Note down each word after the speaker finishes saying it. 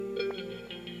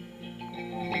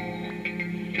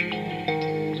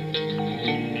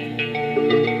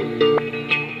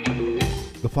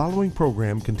following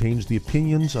program contains the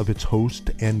opinions of its host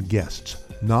and guests,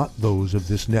 not those of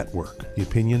this network. The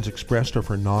opinions expressed are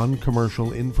for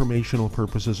non-commercial informational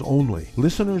purposes only.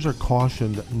 Listeners are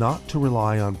cautioned not to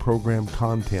rely on program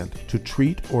content to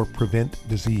treat or prevent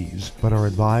disease, but are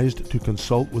advised to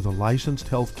consult with a licensed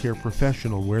healthcare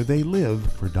professional where they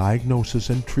live for diagnosis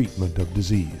and treatment of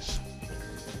disease.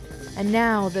 And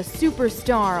now, the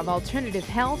superstar of alternative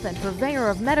health and purveyor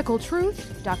of medical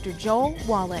truth, Dr. Joel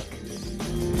Wallach.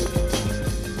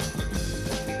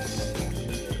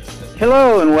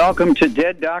 Hello and welcome to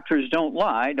Dead Doctors Don't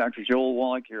Lie. Dr. Joel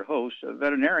Wallach, your host, a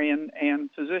veterinarian and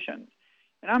physician.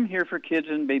 And I'm here for kids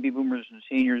and baby boomers and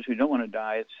seniors who don't want to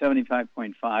die at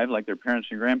 75.5 like their parents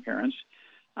and grandparents.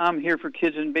 I'm here for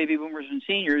kids and baby boomers and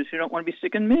seniors who don't want to be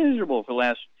sick and miserable for the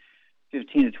last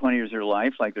 15 to 20 years of their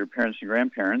life like their parents and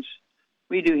grandparents.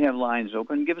 We do have lines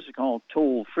open. Give us a call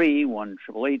toll-free,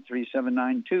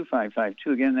 1-888-379-2552.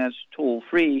 Again, that's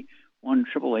toll-free,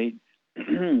 1-888,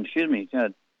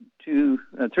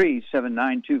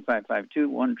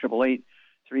 379-2552,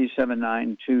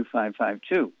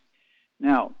 1-888-379-2552.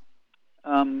 Now,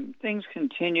 things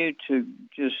continue to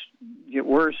just get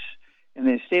worse, and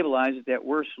they stabilize at that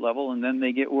worst level, and then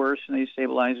they get worse, and they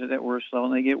stabilize at that worst level,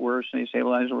 and they get worse, and they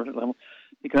stabilize at the worst level,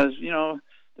 because,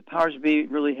 the powers that be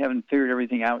really haven't figured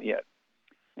everything out yet.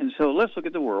 And so let's look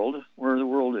at the world, where the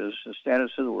world is, the status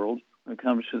of the world when it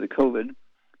comes to the COVID.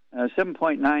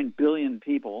 7.9 billion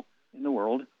people in the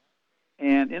world.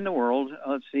 And in the world,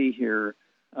 let's see here,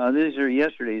 these are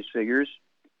yesterday's figures,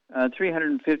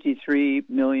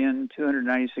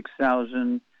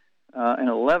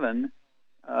 353,296,011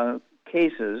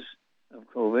 cases of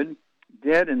COVID.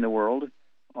 Dead in the world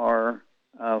are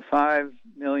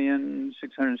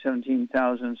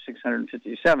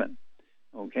 5,617,657.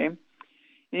 Okay. In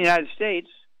the United States,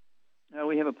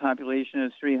 we have a population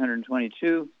of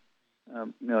 322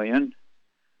 million.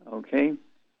 Okay. Is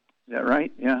that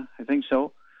right? Yeah, I think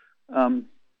so. We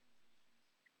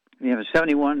have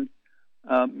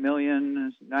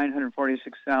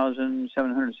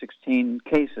 71,946,716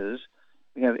 cases.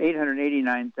 We have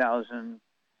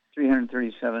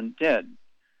 889,337 dead.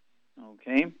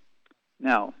 Okay.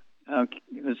 Now,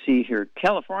 let's see here.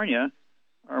 California,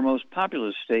 our most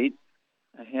populous state,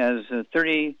 has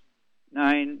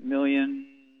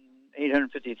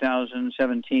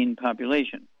 39,850,017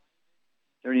 population.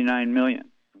 39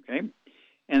 million, okay?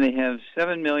 And they have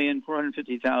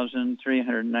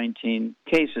 7,450,319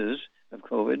 cases of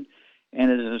COVID,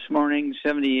 and as of this morning,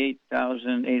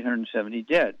 78,870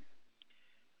 dead.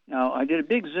 Now, I did a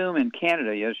big Zoom in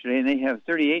Canada yesterday, and they have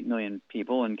 38 million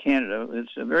people in Canada.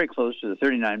 It's very close to the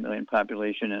 39 million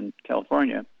population in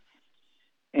California.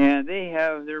 And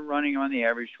they're running on the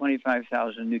average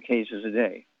 25,000 new cases a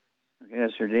day. Okay,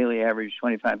 that's their daily average,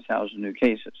 25,000 new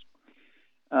cases.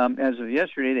 As of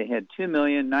yesterday, they had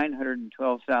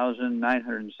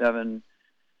 2,912,907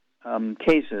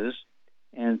 cases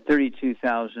and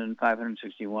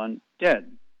 32,561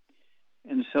 dead.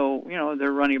 And so,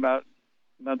 they're running about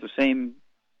the same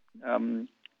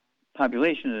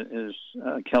population as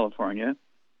California,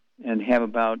 and have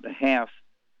about half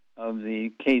of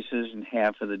the cases and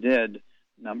half of the dead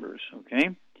numbers, okay?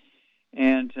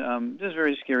 And this is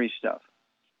very scary stuff.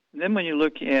 And then when you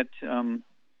look at,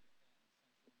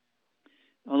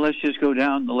 let's just go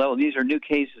down the level. These are new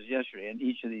cases yesterday in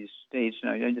each of these states.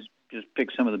 Now, I just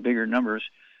picked some of the bigger numbers.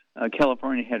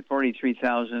 California had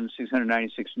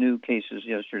 43,696 new cases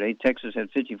yesterday. Texas had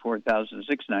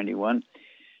 54,691.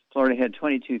 Florida had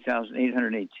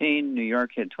 22,818. New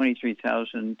York had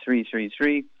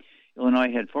 23,333.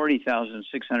 Illinois had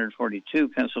 40,642.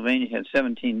 Pennsylvania had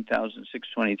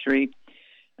 17,623.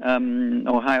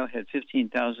 Ohio had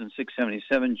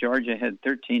 15,677. Georgia had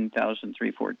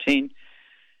 13,314.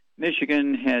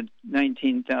 Michigan had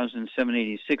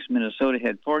 19,786. Minnesota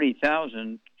had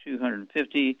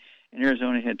 40,250. And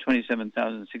Arizona had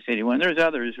 27,681. There's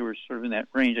others who were sort of in that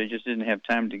range. I just didn't have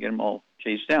time to get them all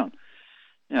chased down.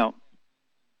 Now,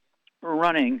 we're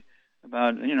running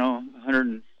about,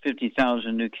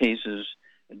 150,000 new cases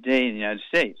a day in the United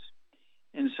States.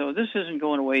 And so this isn't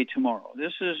going away tomorrow.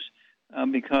 This is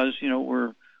because,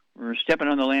 we're stepping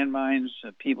on the landmines.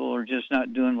 People are just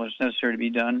not doing what's necessary to be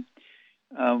done.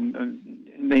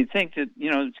 They think that,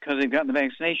 it's because they've gotten the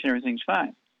vaccination, everything's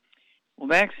fine. Well,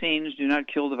 vaccines do not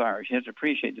kill the virus. You have to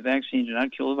appreciate the vaccines do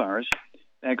not kill the virus.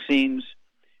 Vaccines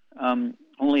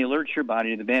only alert your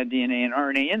body to the bad DNA and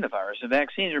RNA in the virus. The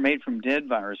vaccines are made from dead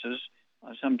viruses,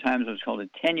 sometimes what's called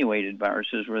attenuated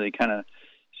viruses, where they kind of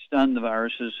stun the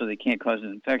viruses so they can't cause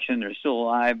an infection. They're still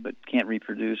alive but can't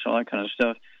reproduce, all that kind of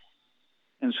stuff.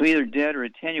 And so either dead or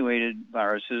attenuated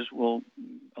viruses will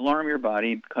alarm your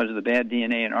body because of the bad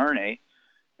DNA and RNA,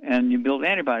 and you build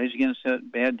antibodies against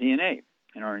that bad DNA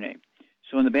and RNA.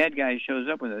 So when the bad guy shows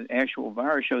up, when the actual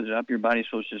virus shows up, your body's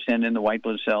supposed to send in the white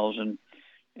blood cells and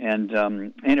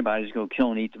antibodies to go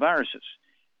kill and eat the viruses.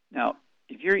 Now,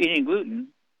 if you're eating gluten,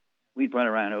 wheat,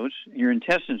 butter, rye, and oats, and your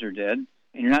intestines are dead,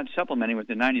 and you're not supplementing with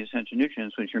the 90 essential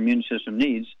nutrients which your immune system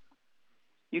needs,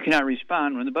 you cannot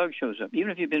respond when the bug shows up, even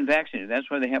if you've been vaccinated.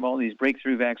 That's why they have all these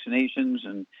breakthrough vaccinations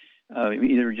and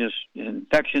either just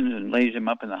infections and lays them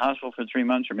up in the hospital for 3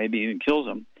 months or maybe even kills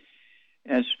them.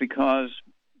 And it's because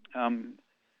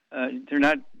they're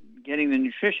not getting the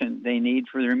nutrition they need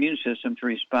for their immune system to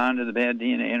respond to the bad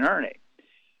DNA and RNA.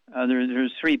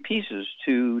 There's 3 pieces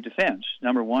to defense.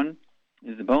 Number 1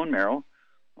 is the bone marrow,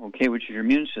 which is your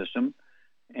immune system,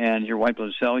 and your white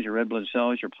blood cells, your red blood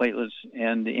cells, your platelets,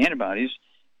 and the antibodies.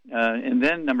 And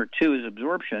then number 2 is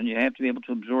absorption. You have to be able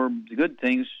to absorb the good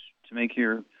things to make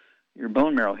your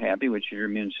bone marrow happy, which is your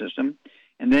immune system.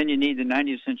 And then you need the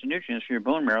 90 essential nutrients for your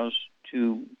bone marrows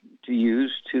to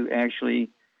use to actually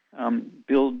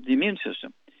build the immune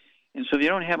system. And so if you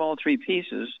don't have all 3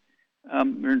 pieces,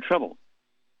 you're in trouble.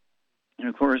 And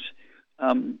of course,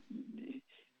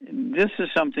 this is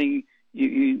something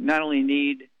you not only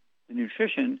need the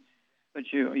nutrition, but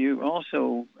you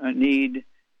also need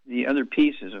the other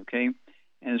pieces, okay? And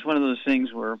it's one of those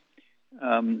things where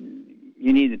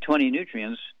you need the 20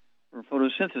 nutrients for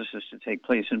photosynthesis to take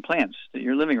place in plants that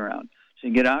you're living around, so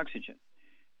you get oxygen.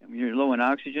 And when you're low in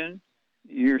oxygen,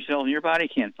 your cells in your body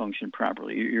can't function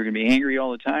properly. You're going to be angry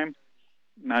all the time,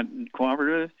 not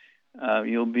cooperative.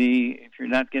 You'll be, if you're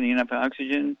not getting enough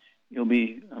oxygen, you'll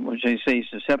be,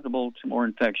 susceptible to more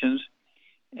infections.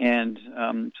 And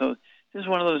so this is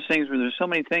one of those things where there's so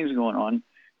many things going on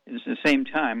at the same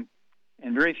time,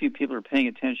 and very few people are paying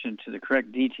attention to the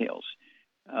correct details.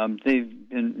 They've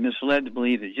been misled to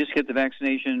believe that just get the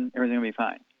vaccination, everything will be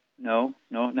fine. No,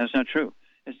 that's not true.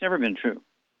 It's never been true.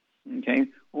 Okay?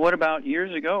 Well, what about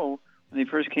years ago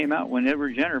when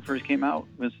Edward Jenner first came out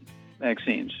with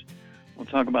vaccines? We'll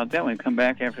talk about that when we come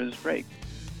back after this break.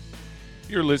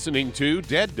 You're listening to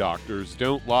Dead Doctors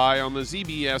Don't Lie on the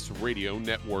ZBS Radio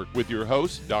Network with your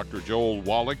host, Dr. Joel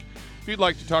Wallach. If you'd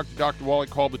like to talk to Dr. Wallach,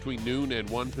 call between noon and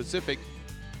 1 Pacific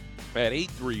at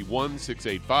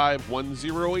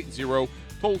 831-685-1080,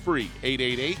 toll free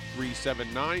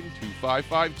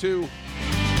 888-379-2552.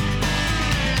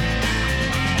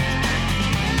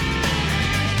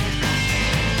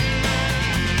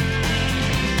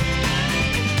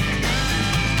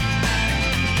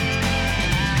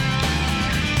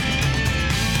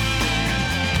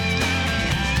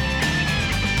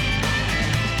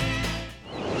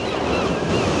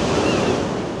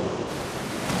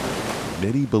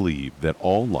 Many believe that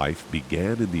all life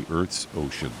began in the Earth's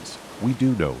oceans. We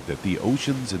do know that the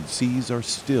oceans and seas are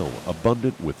still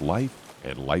abundant with life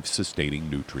and life-sustaining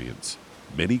nutrients.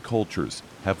 Many cultures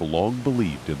have long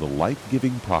believed in the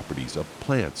life-giving properties of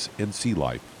plants and sea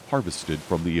life harvested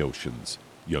from the oceans.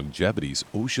 Youngevity's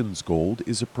Ocean's Gold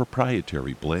is a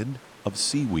proprietary blend of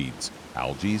seaweeds,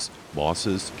 algae,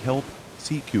 mosses, kelp,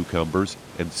 sea cucumbers,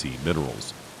 and sea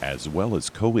minerals, as well as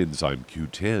coenzyme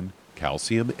Q10,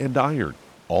 calcium, and iron,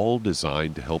 all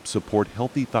designed to help support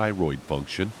healthy thyroid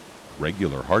function,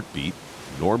 regular heartbeat,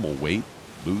 normal weight,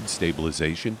 mood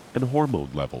stabilization, and hormone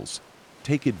levels.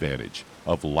 Take advantage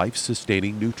of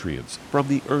life-sustaining nutrients from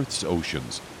the Earth's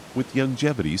oceans with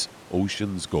Youngevity's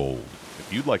Ocean's Gold.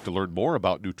 If you'd like to learn more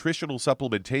about nutritional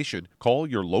supplementation, call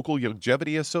your local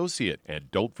Youngevity associate, and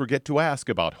don't forget to ask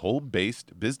about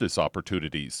home-based business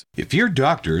opportunities. If your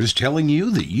doctor is telling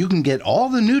you that you can get all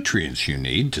the nutrients you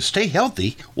need to stay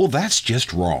healthy, well, that's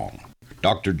just wrong.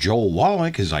 Dr. Joel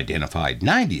Wallach has identified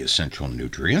 90 essential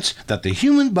nutrients that the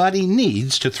human body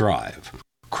needs to thrive.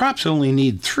 Crops only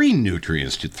need 3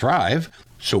 nutrients to thrive,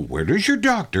 so where does your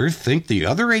doctor think the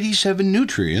other 87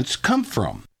 nutrients come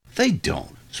from? They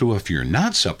don't. So if you're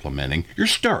not supplementing, you're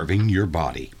starving your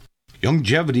body.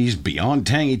 Youngevity's Beyond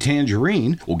Tangy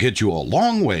Tangerine will get you a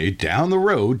long way down the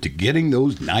road to getting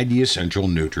those 90 essential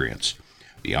nutrients.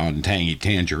 Beyond Tangy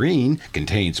Tangerine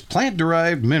contains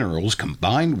plant-derived minerals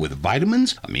combined with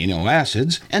vitamins, amino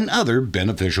acids, and other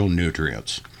beneficial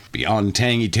nutrients. Beyond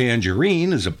Tangy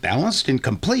Tangerine is a balanced and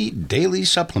complete daily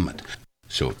supplement.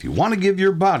 So if you want to give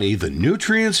your body the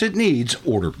nutrients it needs,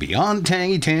 order Beyond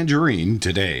Tangy Tangerine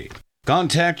today.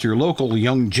 Contact your local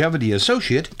Youngevity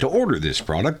associate to order this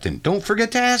product, and don't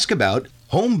forget to ask about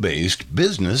home-based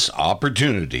business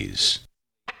opportunities.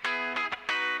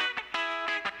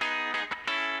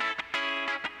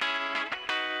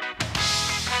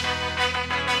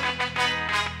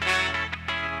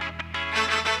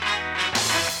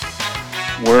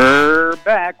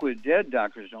 back with Dead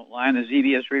Doctors Don't Lie on the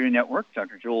ZBS Radio Network.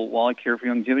 Dr. Joel Wallach here for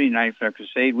Youngevity 95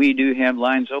 Crusade. We do have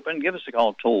lines open. Give us a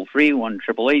call toll-free,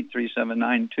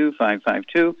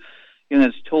 1-888-379-2552. Again,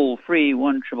 that's toll-free,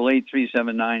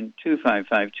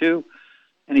 1-888-379-2552.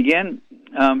 And again,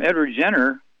 Edward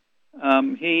Jenner,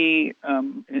 he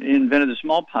invented the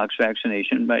smallpox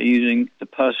vaccination by using the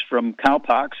pus from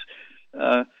cowpox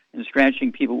and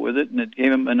scratching people with it, and it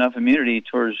gave them enough immunity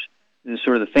towards the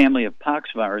sort of the family of pox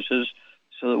viruses,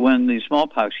 so that when the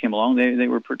smallpox came along, they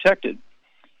were protected.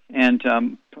 And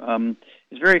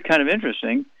it's very kind of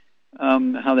interesting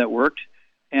how that worked,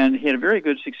 and he had a very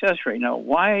good success rate. Now,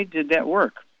 why did that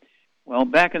work? Well,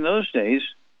 back in those days,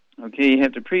 okay, you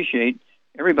have to appreciate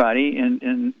everybody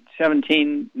in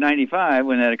 1795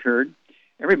 when that occurred,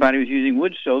 everybody was using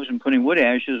wood stoves and putting wood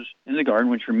ashes in the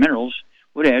garden, which were minerals.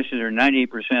 Wood ashes are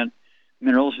 98%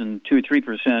 minerals and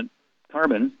 2-3%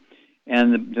 carbon.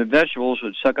 And the vegetables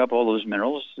would suck up all those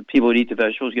minerals. The people would eat the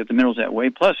vegetables, get the minerals that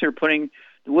way. Plus, they're putting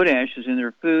the wood ashes in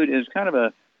their food as kind of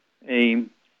a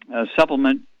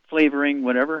supplement, flavoring,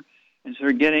 whatever. And so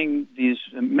they're getting these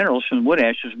minerals from wood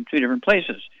ashes from two different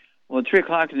places. Well, at 3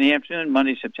 o'clock in the afternoon,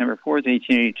 Monday, September 4th,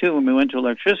 1882, when we went to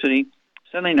electricity,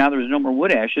 suddenly now there was no more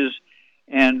wood ashes,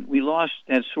 and we lost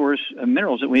that source of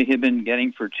minerals that we had been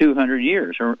getting for 200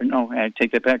 years. Or, no, I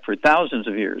take that back, for thousands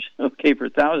of years. Okay, for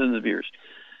thousands of years.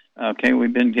 Okay,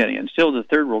 we've been getting it. And still the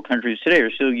third world countries today are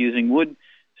still using wood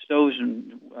stoves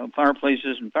and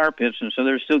fireplaces and fire pits, and so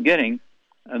they're still getting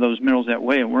those minerals that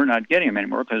way, and we're not getting them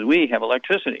anymore because we have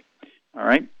electricity. All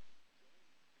right?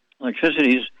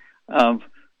 Electricity is a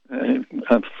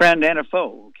friend and a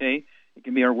foe, okay? It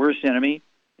can be our worst enemy.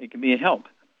 It can be a help.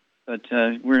 But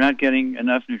we're not getting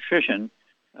enough nutrition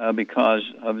because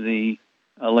of the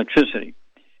electricity.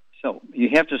 So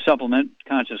you have to supplement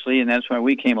consciously, and that's why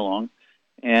we came along.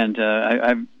 And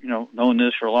I've known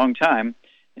this for a long time.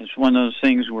 It's one of those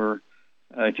things where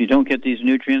if you don't get these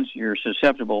nutrients, you're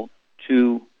susceptible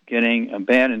to getting a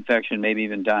bad infection, maybe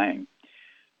even dying.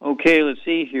 Okay, let's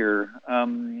see here.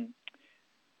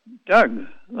 Doug,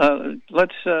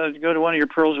 let's go to one of your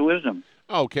pearls of wisdom.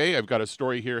 Okay, I've got a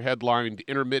story here headlined,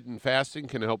 Intermittent Fasting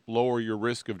Can Help Lower Your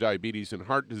Risk of Diabetes and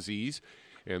Heart Disease.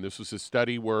 And this was a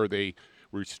study where they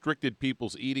restricted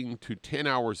people's eating to 10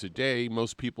 hours a day.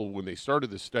 Most people, when they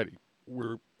started the study,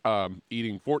 were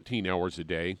eating 14 hours a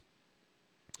day.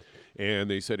 And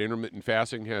they said intermittent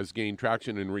fasting has gained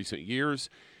traction in recent years.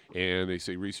 And they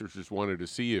say researchers wanted to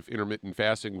see if intermittent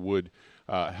fasting would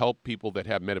help people that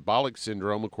have metabolic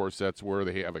syndrome. Of course, that's where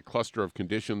they have a cluster of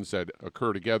conditions that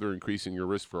occur together, increasing your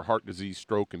risk for heart disease,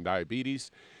 stroke, and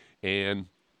diabetes. And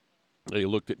they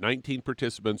looked at 19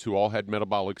 participants who all had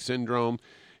metabolic syndrome,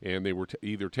 and they were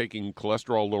either taking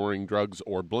cholesterol-lowering drugs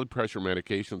or blood pressure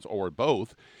medications or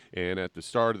both. And at the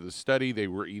start of the study, they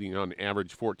were eating on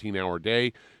average 14-hour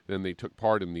day. Then they took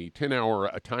part in the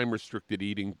 10-hour time-restricted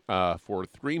eating for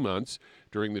 3 months.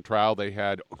 During the trial, they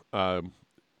had to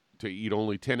eat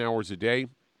only 10 hours a day.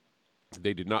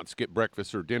 They did not skip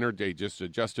breakfast or dinner. They just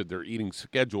adjusted their eating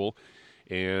schedule.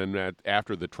 And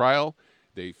after the trial,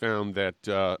 they found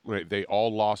that they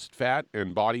all lost fat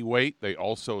and body weight. They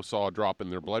also saw a drop in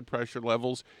their blood pressure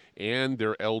levels and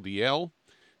their LDL,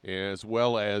 as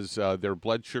well as their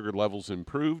blood sugar levels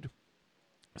improved.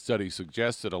 Study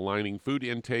suggests that aligning food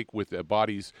intake with the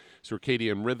body's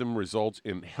circadian rhythm results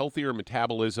in healthier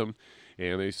metabolism.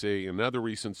 And they say another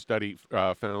recent study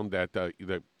found that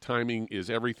the timing is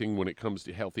everything when it comes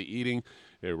to healthy eating.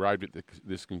 They arrived at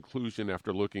this conclusion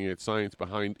after looking at science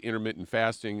behind intermittent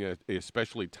fasting,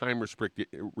 especially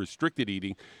time-restricted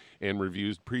eating, and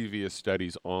reviews previous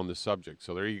studies on the subject.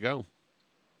 So there you go.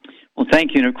 Well,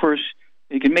 thank you. And, of course,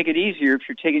 you can make it easier if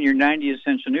you're taking your 90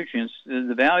 essential nutrients.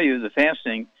 The value of the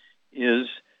fasting is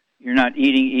you're not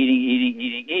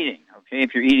eating. Okay,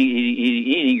 if you're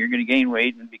eating, you're going to gain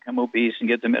weight and become obese and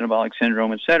get the metabolic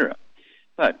syndrome, etc.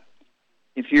 But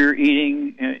if you're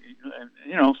eating,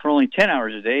 for only 10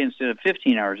 hours a day instead of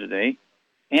 15 hours a day,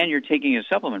 and you're taking a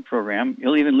supplement program,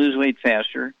 you'll even lose weight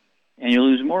faster, and you'll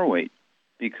lose more weight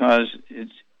because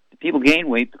people gain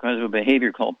weight because of a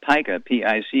behavior called pica,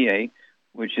 P-I-C-A,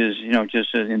 which is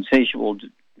just an insatiable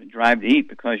drive to eat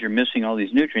because you're missing all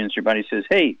these nutrients. Your body says,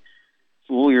 "Hey,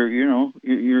 fool,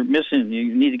 you're missing.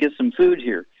 You need to get some food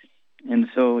here," and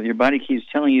so your body keeps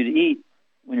telling you to eat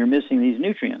when you're missing these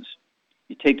nutrients.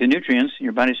 You take the nutrients, and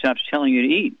your body stops telling you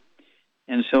to eat.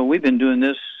 And so we've been doing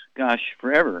this,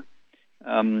 forever.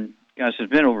 It's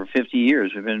been over 50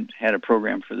 years. We've had a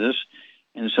program for this,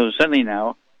 and so suddenly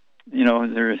now,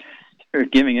 they're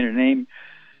giving it a name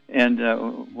and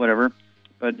whatever.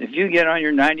 But if you get on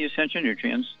your 90 essential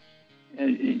nutrients,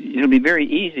 it'll be very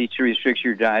easy to restrict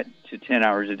your diet to 10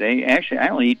 hours a day. Actually, I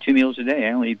only eat 2 meals a day.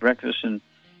 I only eat breakfast and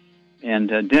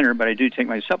dinner, but I do take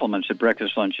my supplements at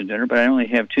breakfast, lunch, and dinner, but I only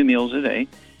have 2 meals a day,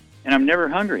 and I'm never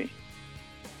hungry.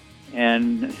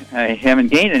 And I haven't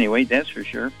gained any weight, that's for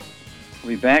sure.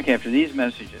 We'll be back after these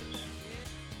messages.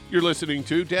 You're listening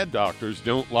to Dead Doctors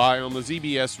Don't Lie on the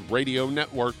ZBS Radio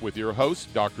Network with your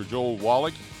host, Dr. Joel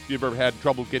Wallach. If you've ever had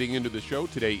trouble getting into the show,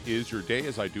 today is your day,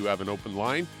 as I do have an open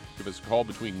line. Give us a call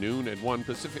between noon and 1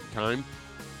 Pacific time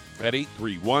at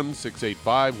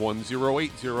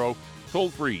 831-685-1080. Toll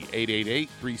free,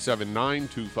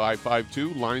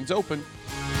 888-379-2552. Lines open.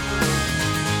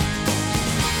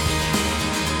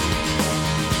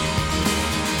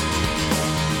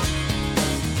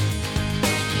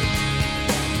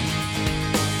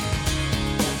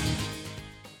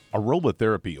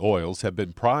 Aromatherapy oils have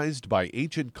been prized by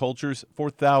ancient cultures for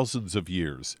thousands of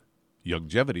years.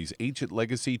 Youngevity's ancient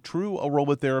legacy, True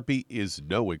Aromatherapy, is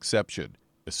no exception.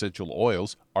 Essential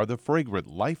oils are the fragrant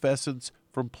life essence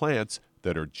from plants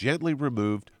that are gently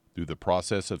removed through the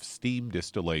process of steam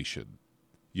distillation.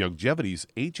 Youngevity's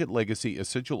ancient legacy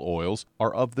essential oils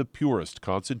are of the purest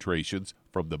concentrations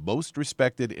from the most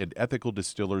respected and ethical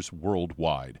distillers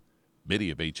worldwide. Many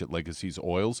of Ancient Legacy's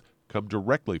oils come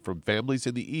directly from families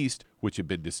in the East which have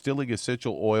been distilling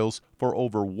essential oils for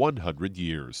over 100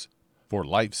 years. For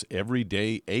life's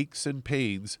everyday aches and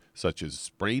pains, such as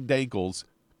sprained ankles,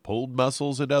 pulled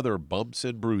muscles, and other bumps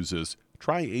and bruises,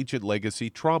 try Ancient Legacy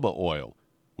Trauma Oil,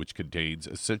 which contains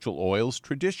essential oils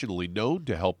traditionally known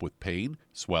to help with pain,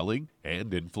 swelling,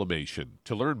 and inflammation.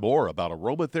 To learn more about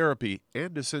aromatherapy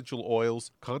and essential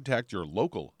oils, contact your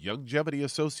local Youngevity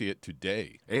associate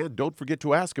today. And don't forget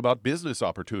to ask about business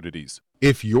opportunities.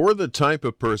 If you're the type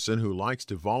of person who likes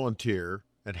to volunteer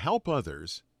and help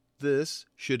others, this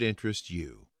should interest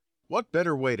you. What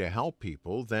better way to help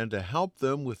people than to help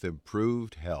them with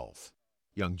improved health?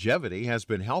 Youngevity has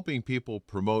been helping people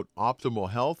promote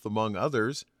optimal health, among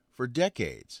others, for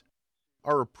decades.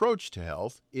 Our approach to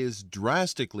health is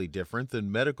drastically different than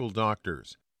medical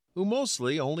doctors, who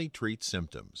mostly only treat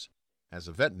symptoms. As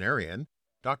a veterinarian,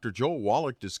 Dr. Joel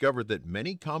Wallach discovered that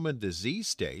many common disease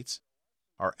states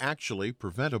are actually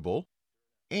preventable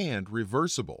and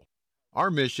reversible.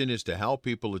 Our mission is to help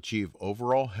people achieve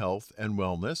overall health and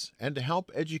wellness, and to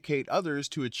help educate others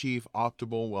to achieve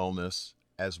optimal wellness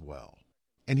as well.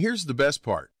 And here's the best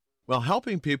part. While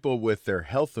helping people with their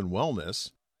health and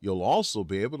wellness, you'll also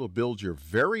be able to build your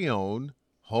very own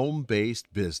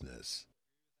home-based business.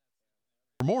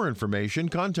 For more information,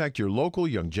 contact your local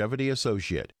Youngevity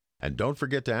associate. And don't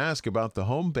forget to ask about the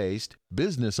home-based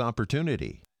business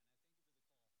opportunity.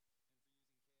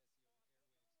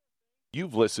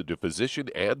 You've listened to physician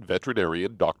and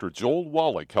veterinarian Dr. Joel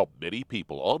Wallach help many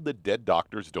people on the Dead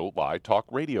Doctors Don't Lie talk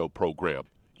radio program.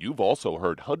 You've also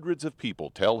heard hundreds of people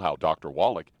tell how Dr.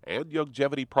 Wallach and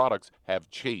Youngevity products have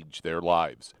changed their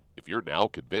lives. If you're now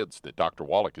convinced that Dr.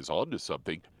 Wallach is onto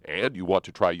something and you want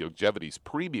to try Youngevity's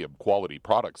premium quality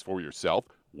products for yourself,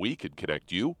 we can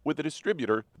connect you with a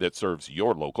distributor that serves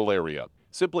your local area.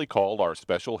 Simply call our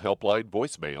special helpline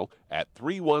voicemail at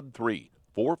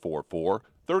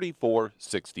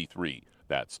 313-444-3463.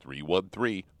 That's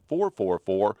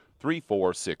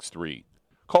 313-444-3463.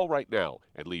 Call right now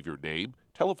and leave your name,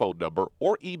 telephone number,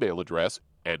 or email address,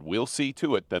 and we'll see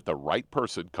to it that the right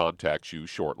person contacts you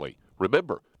shortly.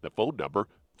 Remember, the phone number,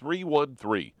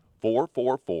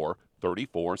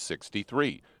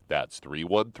 313-444-3463. That's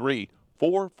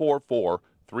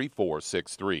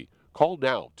 313-444-3463. Call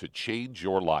now to change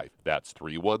your life. That's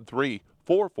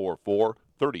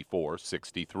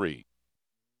 313-444-3463.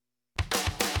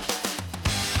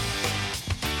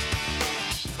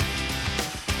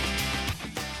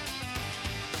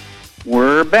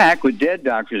 We're back with Dead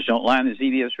Doctors Don't Lie on the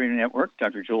ZBS Radio Network.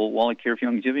 Dr. Joel Wallach here for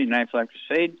Youngevity, Knife Life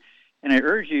Crusade. And I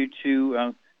urge you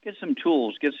to get some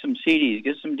tools, get some CDs,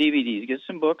 get some DVDs, get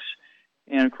some books.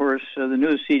 And, of course, the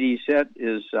newest CD set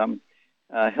is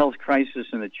Health Crisis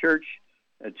in the Church,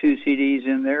 2 CDs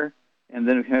in there. And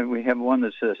then we have one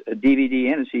that's a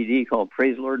DVD and a CD called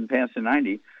Praise the Lord and Pass the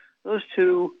 90. Those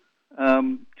 2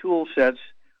 tool sets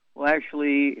will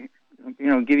actually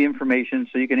give you information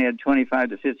so you can add 25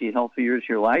 to 50 healthy years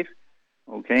to your life,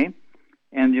 okay?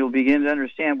 And you'll begin to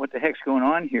understand what the heck's going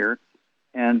on here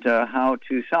and how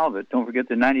to solve it. Don't forget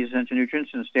the 90 essential nutrients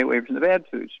and stay away from the bad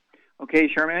foods. Okay,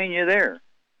 Charmaine, you there?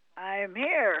 I'm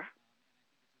here.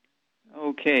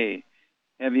 Okay.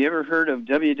 Have you ever heard of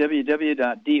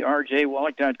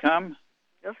www.drjwallach.com?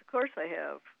 Yes, of course I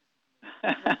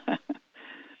have.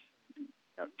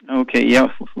 Okay,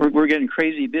 yeah, we're getting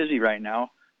crazy busy right now.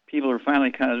 people are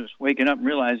finally kind of waking up and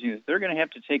realizing that they're going to have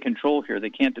to take control here. They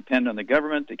can't depend on the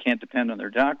government. They can't depend on their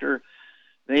doctor.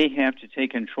 They have to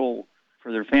take control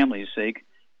for their family's sake.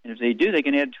 And if they do, they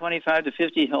can add 25 to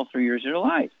 50 healthier years to their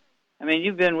life. I mean,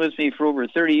 you've been with me for over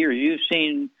 30 years. You've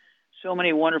seen so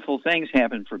many wonderful things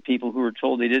happen for people who were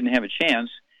told they didn't have a chance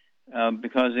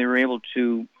because they were able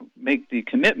to make the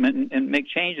commitment and make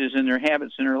changes in their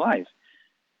habits in their life.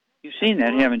 You've seen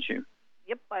that, haven't you?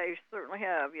 Yep, I certainly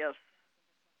have, yes.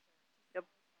 Yep.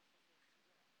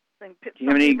 Do you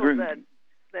have any people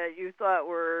that you thought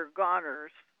were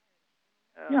goners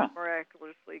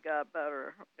miraculously got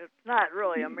better. It's not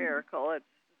really a miracle. It's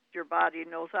your body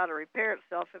knows how to repair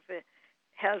itself if it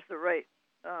has the right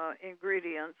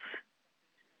ingredients.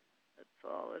 That's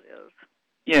all it is.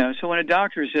 Yeah, so when a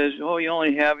doctor says, "Oh, you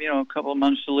only have a couple of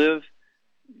months to live,"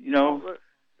 don't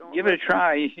give it a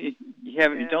try.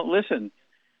 Don't listen.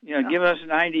 Give us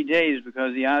 90 days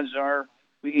because the odds are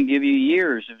we can give you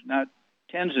years, if not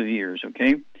tens of years.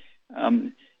 Okay,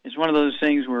 it's one of those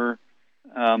things where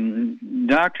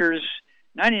doctors,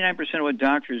 99% of what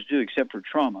doctors do, except for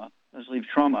trauma, let's leave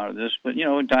trauma out of this, but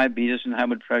diabetes and high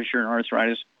blood pressure and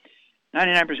arthritis,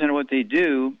 99% of what they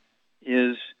do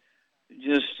is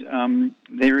just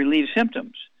they relieve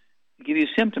symptoms. They give you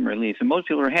symptom relief, and most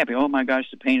people are happy. Oh my gosh,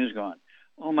 the pain is gone.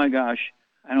 Oh my gosh,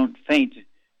 I don't faint,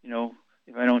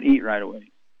 if I don't eat right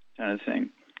away, kind of thing.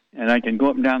 And I can go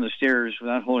up and down the stairs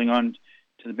without holding on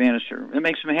to the banister. It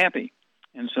makes them happy.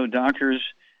 And so doctors,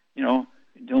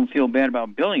 don't feel bad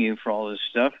about billing you for all this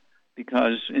stuff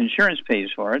because insurance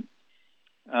pays for it.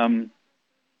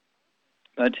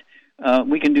 But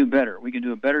we can do better. We can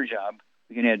do a better job.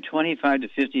 We can add 25 to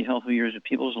 50 healthy years of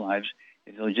people's lives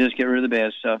if they'll just get rid of the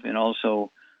bad stuff and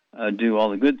also do all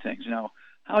the good things. Now,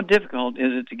 how difficult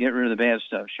is it to get rid of the bad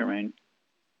stuff, Charmaine?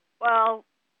 Well,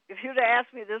 if you'd have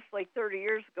asked me this like 30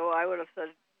 years ago, I would have said,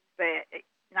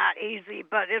 not easy,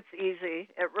 but it's easy.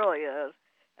 It really is.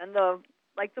 And the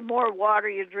more water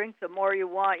you drink, the more you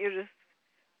want.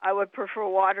 I would prefer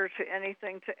water to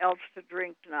anything else to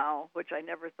drink now, which I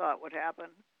never thought would happen.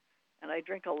 And I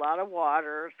drink a lot of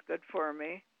water. It's good for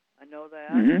me. I know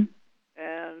that. Mm-hmm.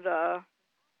 And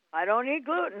I don't eat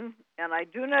gluten, and I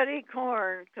do not eat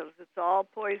corn because it's all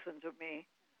poison to me.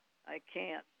 I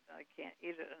can't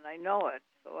eat it, and I know it.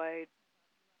 So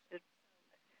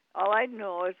all I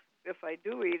know is if I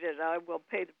do eat it, I will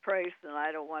pay the price, and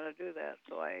I don't want to do that.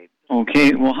 So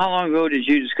Okay. Well, how long ago did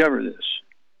you discover this?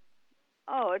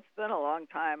 Oh, it's been a long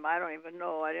time. I don't even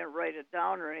know. I didn't write it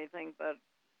down or anything, but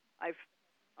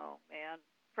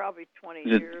probably 20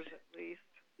 years at least.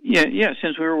 Yeah,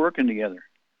 since we were working together.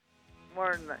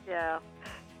 More than that, yeah.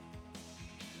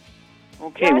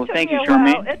 Okay, well, thank you,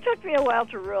 Charmaine. It took me a while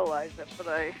to realize it, but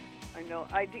I know.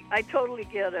 I totally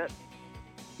get it.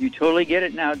 You totally get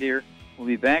it now, dear. We'll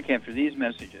be back after these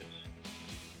messages.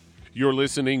 You're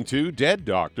listening to Dead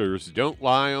Doctors Don't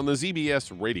Lie on the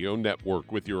ZBS Radio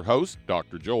Network with your host,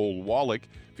 Dr. Joel Wallach.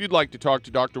 If you'd like to talk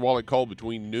to Dr. Wallach, call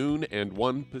between noon and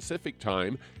 1 Pacific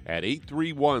Time at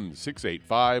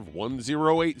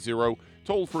 831-685-1080,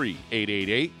 toll free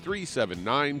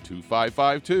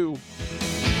 888-379-2552.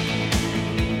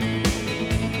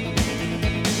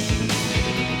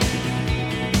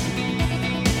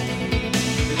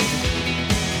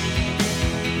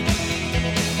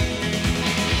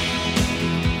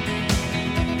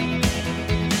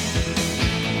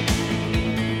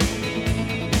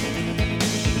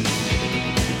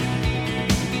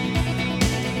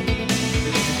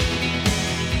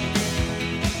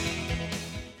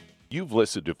 You've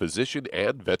listened to physician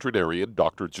and veterinarian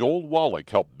Dr. Joel Wallach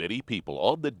help many people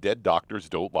on the Dead Doctors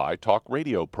Don't Lie talk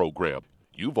radio program.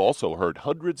 You've also heard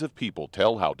hundreds of people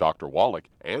tell how Dr. Wallach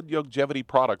and Youngevity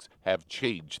products have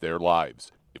changed their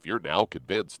lives. If you're now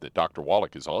convinced that Dr.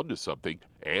 Wallach is onto something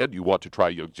and you want to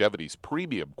try Youngevity's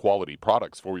premium quality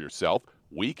products for yourself,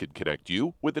 we can connect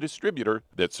you with a distributor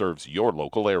that serves your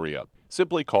local area.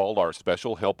 Simply call our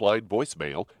special helpline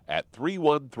voicemail at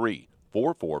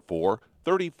 313-444-3463.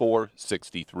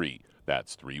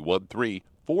 That's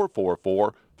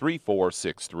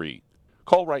 313-444-3463.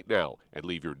 Call right now and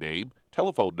leave your name,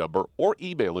 telephone number, or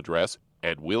email address,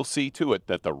 and we'll see to it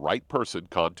that the right person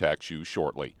contacts you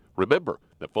shortly. Remember,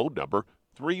 the phone number,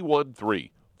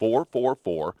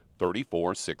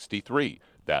 313-444-3463.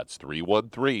 That's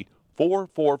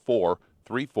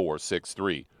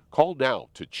 313-444-3463. Call now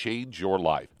to change your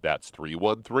life. That's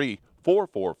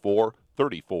 313-444-3463.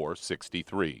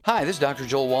 3463. Hi, this is Dr.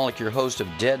 Joel Wallach, your host of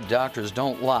Dead Doctors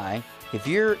Don't Lie. If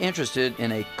you're interested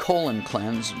in a colon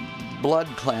cleanse, blood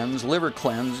cleanse, liver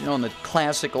cleanse, in the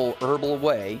classical herbal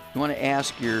way, you want to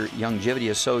ask your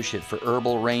Youngevity associate for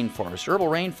Herbal Rainforest. Herbal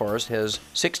Rainforest has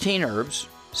 16 herbs,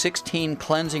 16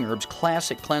 cleansing herbs,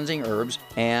 classic cleansing herbs,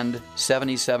 and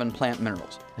 77 plant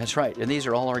minerals. That's right, and these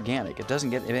are all organic. It doesn't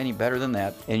get any better than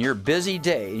that. In your busy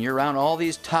day, and you're around all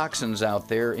these toxins out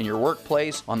there in your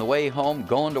workplace, on the way home,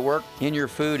 going to work, in your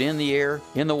food, in the air,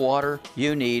 in the water,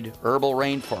 you need Herbal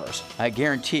Rainforest. I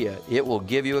guarantee you, it will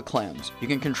give you a cleanse. You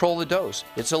can control the dose.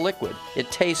 It's a liquid.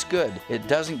 It tastes good. It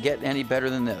doesn't get any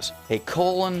better than this. A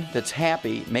colon that's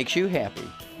happy makes you happy.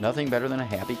 Nothing better than a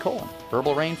happy colon.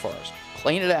 Herbal Rainforest.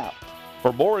 Clean it out.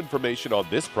 For more information on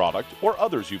this product or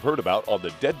others you've heard about on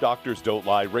the Dead Doctors Don't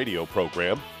Lie radio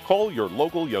program, call your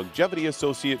local Youngevity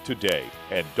associate today.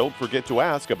 And don't forget to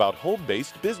ask about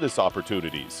home-based business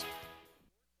opportunities.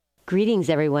 Greetings,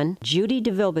 everyone. Judy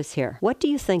DeVilbus here. What do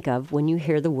you think of when you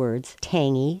hear the words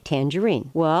tangy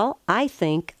tangerine? Well, I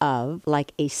think of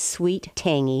like a sweet,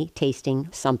 tangy tasting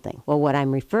something. Well, what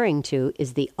I'm referring to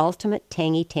is the Ultimate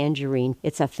Tangy Tangerine.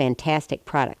 It's a fantastic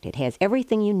product. It has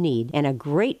everything you need, and a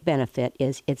great benefit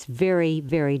is it's very,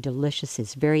 very delicious.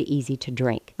 It's very easy to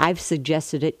drink. I've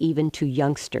suggested it even to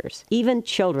youngsters. Even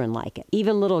children like it.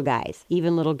 Even little guys.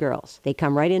 Even little girls. They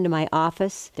come right into my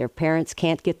office. Their parents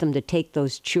can't get them to take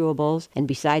those chewables, and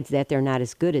besides that, they're not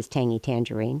as good as Tangy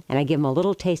Tangerine. And I give them a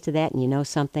little taste of that, and you know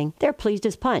something? They're pleased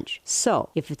as punch. So,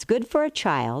 if it's good for a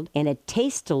child and it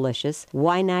tastes delicious,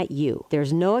 why not you?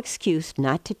 There's no excuse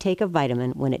not to take a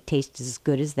vitamin when it tastes as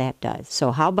good as that does.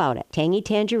 So how about it? Tangy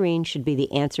Tangerine should be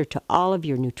the answer to all of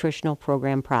your nutritional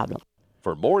program problems.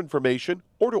 For more information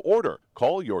or to order,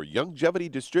 call your Youngevity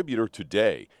distributor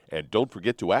today. And don't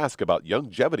forget to ask about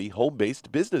Youngevity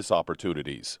home-based business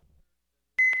opportunities.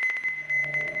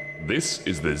 This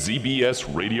is the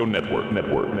ZBS Radio Network.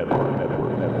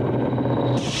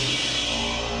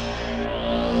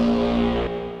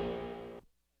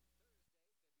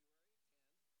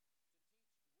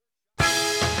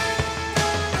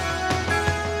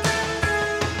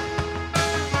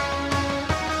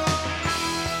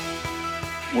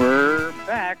 We're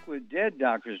back with Dead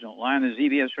Doctors Don't Lie on the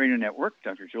ZBS Radio Network.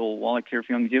 Dr. Joel Wallach here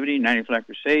for Youngevity, 90 Flat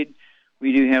Crusade.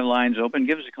 We do have lines open.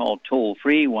 Give us a call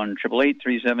toll-free,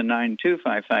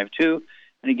 1-888-379-2552.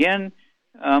 And again,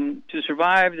 to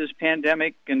survive this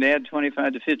pandemic and to add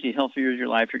 25 to 50 healthy years of your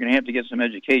life, you're going to have to get some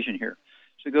education here.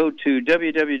 So go to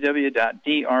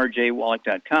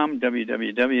www.drjwallach.com,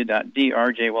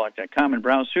 www.drjwallach.com, and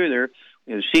browse through there.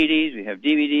 We have CDs, we have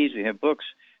DVDs, we have books.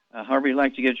 However you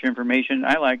like to get your information.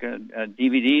 I like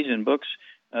DVDs and books.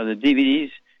 The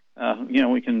DVDs,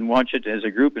 we can watch it as a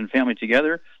group and family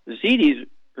together. The CDs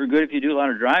are good if you do a lot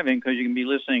of driving because you can be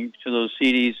listening to those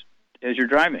CDs as you're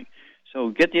driving. So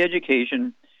get the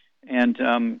education and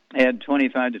add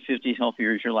 25 to 50 healthy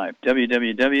years of your life.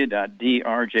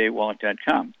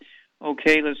 www.drjwallach.com.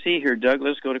 Okay, let's see here, Doug.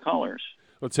 Let's go to callers.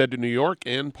 Let's head to New York.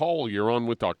 And Paul, you're on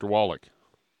with Dr. Wallach.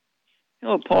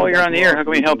 Hello, Paul. You're on the air. How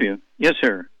can we help you? Yes,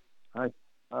 sir. Hi.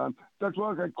 Dr.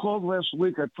 Wallach, I called last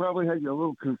week. I probably had you a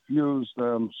little confused.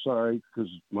 Sorry, because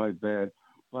my bad.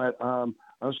 But I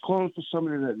was calling for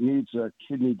somebody that needs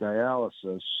kidney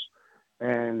dialysis,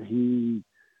 and he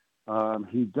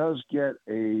does get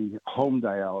a home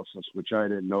dialysis, which I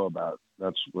didn't know about.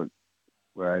 That's where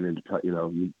I didn't,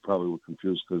 you probably were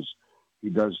confused because he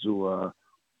does do a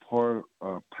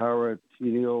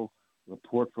peritoneal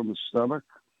report from the stomach.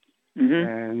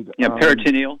 Mm-hmm. And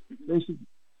peritoneal. Basically,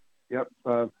 yep.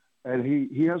 And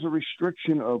he has a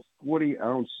restriction of 40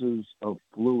 ounces of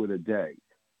fluid a day.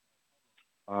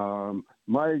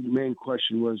 My main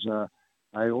question was,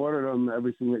 I ordered him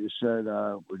everything that you said.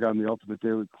 We got him the Ultimate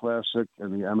Daily Classic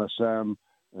and the MSM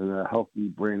and the Healthy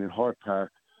Brain and Heart Pack.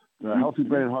 The Healthy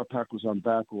Brain and Heart Pack was on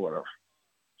back order.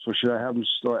 So should I have him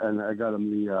start? And I got him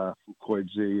the Fucoid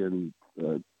Z and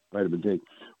vitamin D.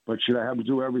 But should I have him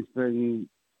do everything,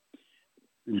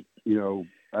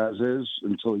 as is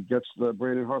until he gets the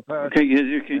brain and heart pack? Okay,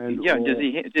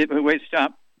 wait,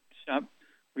 stop.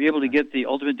 Were you able to get the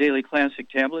Ultimate Daily Classic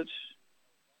tablets?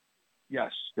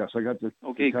 Yes, I got the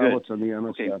good. tablets and the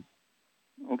MSM.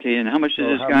 Okay, and how much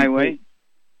does this guy weigh?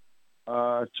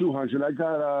 200. I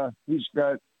got,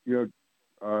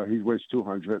 he weighs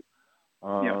 200.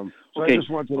 So I just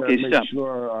wanted to make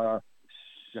sure.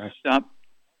 Stop.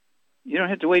 You don't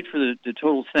have to wait for the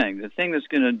total thing. The thing that's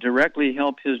going to directly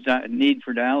help his need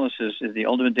for dialysis is the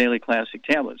Ultimate Daily Classic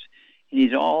tablets. He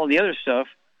needs all the other stuff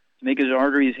to make his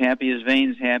arteries happy, his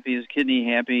veins happy, his kidney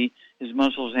happy, his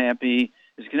muscles happy,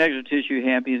 his connective tissue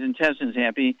happy, his intestines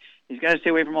happy. he's got to stay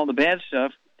away from all the bad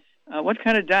stuff. What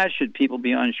kind of diet should people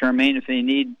be on, Charmaine, if they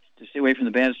need to stay away from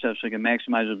the bad stuff so they can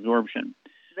maximize absorption?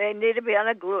 They need to be on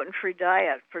a gluten-free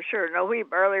diet, for sure. No wheat,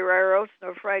 barley, rye oats,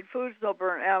 no fried foods, no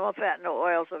burnt animal fat, no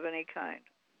oils of any kind.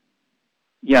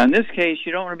 Yeah, in this case,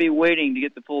 you don't want to be waiting to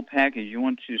get the full package. You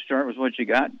want to start with what you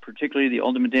got, particularly the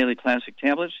Ultimate Daily Classic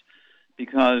tablets,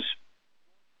 because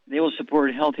they will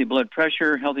support healthy blood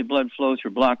pressure, healthy blood flow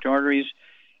through blocked arteries,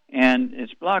 and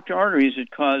it's blocked arteries that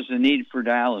cause the need for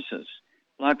dialysis.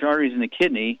 Blocked arteries in the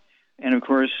kidney, and of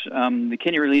course, the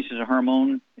kidney releases a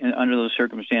hormone under those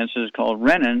circumstances called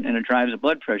renin, and it drives the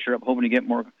blood pressure up, hoping to get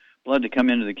more blood to come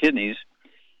into the kidneys.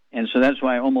 And so that's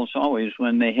why almost always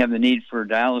when they have the need for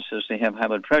dialysis, they have high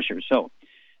blood pressure. So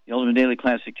the Ultimate Daily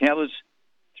Classic tablets,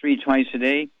 3 twice a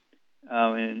day.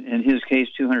 In his case,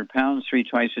 200 pounds, 3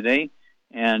 twice a day.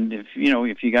 And if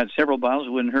you got several bottles,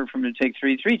 it wouldn't hurt for him to take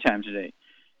 3 times a day.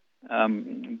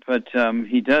 But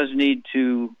he does need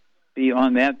to be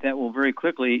on that. That will very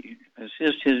quickly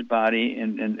assist his body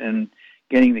in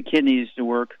getting the kidneys to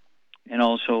work and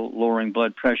also lowering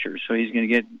blood pressure. So he's going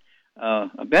to get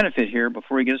a benefit here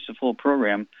before he gets the full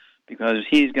program, because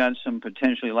he's got some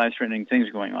potentially life-threatening things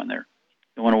going on there.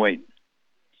 Don't want to wait.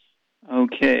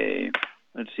 Okay,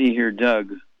 let's see here,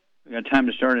 Doug. We got time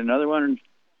to start another one?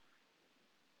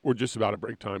 We're just about at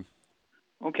break time.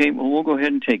 Okay, well, we'll go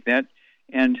ahead and take that.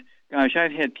 And, gosh,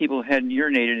 I've had people who hadn't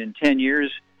urinated in 10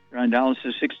 years. They're on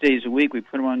dialysis 6 days a week. We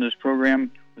put them on this program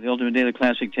with the Ultimate Daily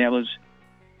Classic tablets.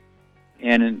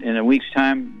 And in a week's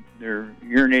time, they're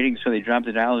urinating, so they drop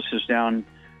the dialysis down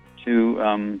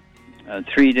to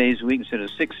 3 days a week instead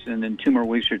of 6, and then 2 more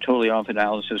weeks are totally off of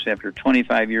dialysis after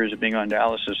 25 years of being on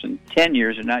dialysis and 10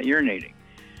 years of not urinating.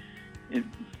 It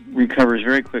recovers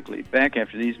very quickly. Back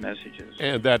after these messages.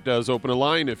 And that does open a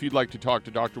line. If you'd like to talk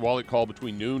to Dr. Wallach, call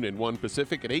between noon and 1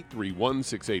 Pacific at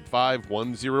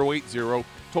 831-685-1080.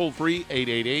 Toll free,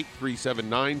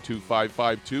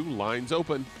 888-379-2552. Lines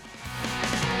open.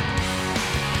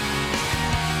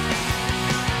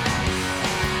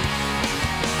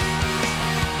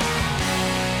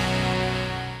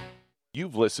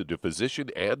 You've listened to physician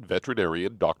and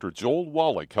veterinarian Dr. Joel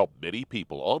Wallach help many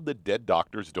people on the Dead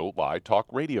Doctors Don't Lie talk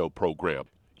radio program.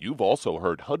 You've also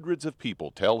heard hundreds of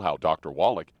people tell how Dr.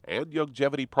 Wallach and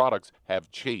Youngevity products have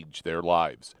changed their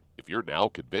lives. If you're now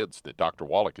convinced that Dr.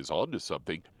 Wallach is onto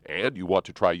something and you want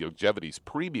to try Youngevity's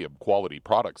premium quality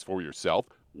products for yourself,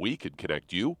 we can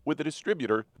connect you with a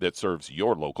distributor that serves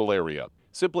your local area.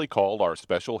 Simply call our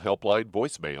special helpline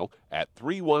voicemail at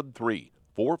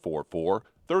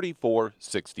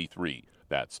 313-444-3463.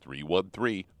 That's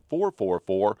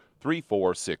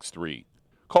 313-444-3463.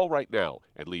 Call right now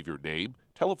and leave your name,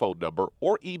 telephone number,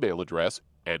 or email address,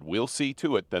 and we'll see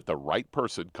to it that the right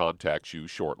person contacts you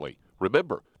shortly.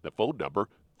 Remember, the phone number,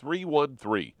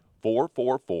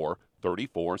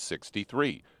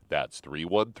 313-444-3463. That's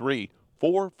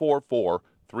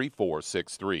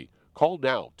 313-444-3463. Call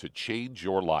now to change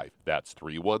your life. That's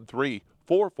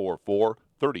 313-444-3463.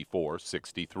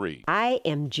 3463. I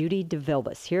am Judy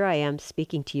DeVilbus. Here I am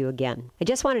speaking to you again. I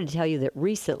just wanted to tell you that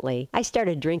recently I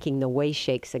started drinking the Whey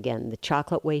Shakes again, the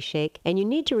chocolate Whey Shake. And you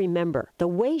need to remember, the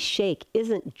Whey Shake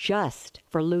isn't just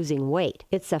for losing weight.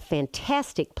 It's a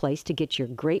fantastic place to get your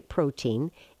great protein.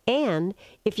 And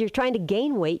if you're trying to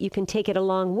gain weight, you can take it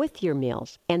along with your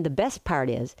meals. And the best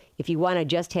part is, if you want to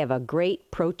just have a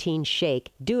great protein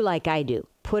shake, do like I do.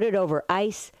 Put it over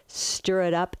ice, stir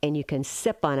it up, and you can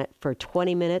sip on it for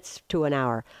 20 minutes to an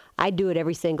hour. I do it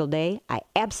every single day. I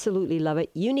absolutely love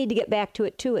it. You need to get back to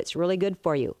it too. It's really good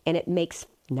for you. And it makes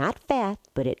not fat,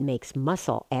 but it makes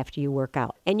muscle after you work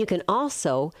out. And you can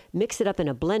also mix it up in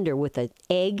a blender with an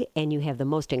egg, and you have the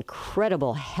most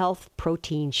incredible health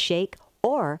protein shake.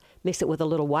 Or mix it with a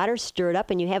little water, stir it up,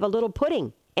 and you have a little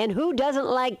pudding. And who doesn't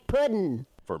like pudding?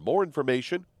 For more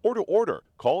information or to order,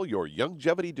 call your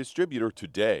Youngevity distributor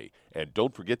today. And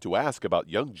don't forget to ask about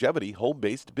Youngevity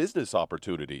home-based business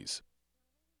opportunities.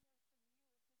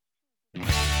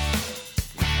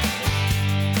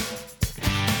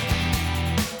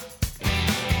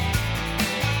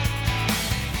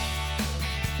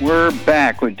 We're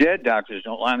back with Dead Doctors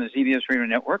Don't Lie on the ZBS Radio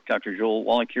Network. Dr. Joel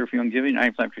Wallach here for Youngevity,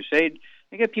 95 Crusade.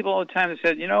 I get people all the time that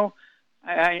said,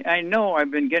 I know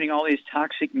I've been getting all these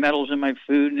toxic metals in my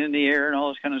food and in the air and all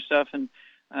this kind of stuff, and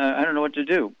I don't know what to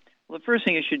do. Well, the first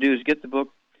thing you should do is get the book,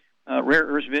 Rare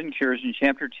Earths Forbidden Cures. In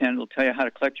Chapter 10, it'll tell you how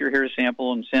to collect your hair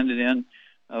sample and send it in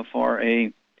for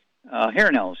a hair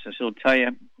analysis. It'll tell you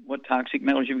what toxic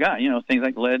metals you've got, things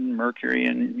like lead and mercury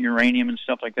and uranium and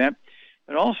stuff like that.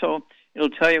 But also, it'll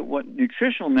tell you what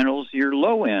nutritional minerals you're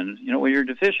low in, what you're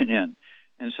deficient in.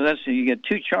 And so you get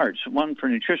two charts, one for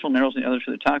nutritional minerals and the other for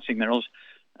the toxic minerals.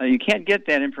 You can't get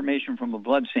that information from a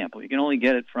blood sample. You can only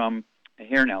get it from a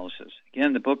hair analysis.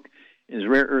 Again, the book is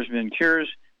Rare Earths Within Cures.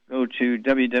 Go to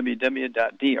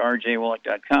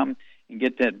www.drjwallach.com and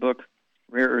get that book,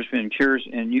 Rare Earths Within Cures,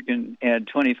 and you can add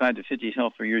 25 to 50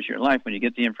 healthier years of your life when you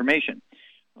get the information.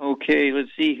 Okay,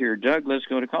 let's see here. Doug, let's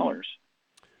go to callers.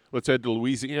 Let's head to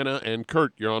Louisiana. And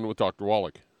Kurt, you're on with Dr.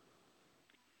 Wallach.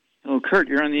 Hello, Kurt,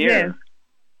 you're on the air.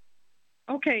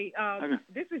 Okay,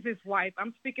 this is his wife.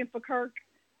 I'm speaking for Kirk.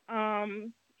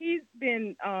 He's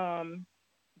been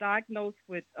diagnosed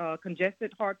with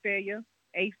congested heart failure,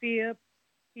 AFib.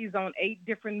 He's on 8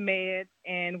 different meds,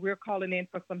 and we're calling in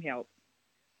for some help.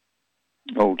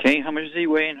 Okay, how much does he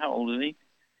weigh and how old is he?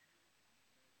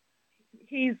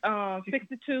 He's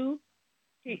 62.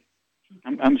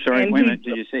 I'm sorry, wait a minute,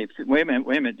 did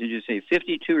you say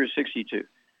 52 or 62?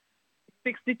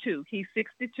 62. He's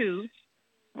 62.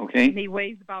 Okay. And he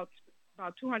weighs about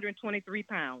 223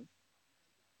 pounds.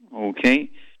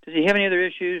 Okay. Does he have any other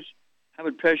issues? High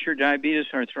blood pressure, diabetes,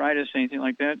 arthritis, anything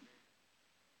like that?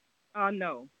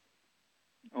 No.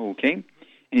 Okay.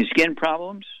 Any skin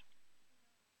problems?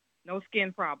 No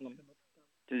skin problems.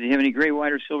 Does he have any gray,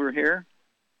 white, or silver hair?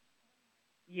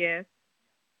 Yes.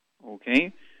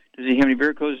 Okay. Does he have any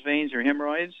varicose veins or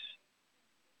hemorrhoids?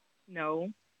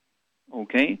 No.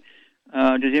 Okay.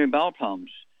 Does he have any bowel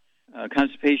problems?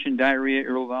 Constipation, diarrhea,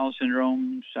 irritable bowel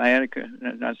syndrome, sciatica,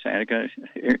 not sciatica,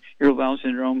 irritable bowel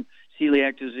syndrome,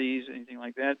 celiac disease, anything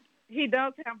like that? He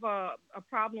does have a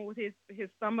problem with his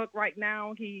stomach right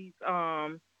now. He's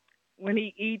when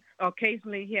he eats,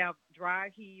 occasionally he have dry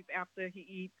heave after he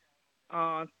eats,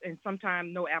 and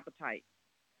sometimes no appetite.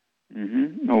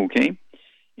 Mm-hmm. Okay.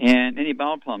 And any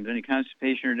bowel problems, any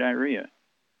constipation or diarrhea?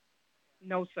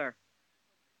 No, sir.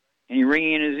 Any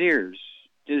ringing in his ears?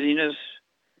 Dizziness?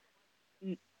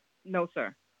 No,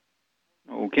 sir.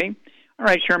 Okay. All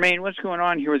right, Charmaine, what's going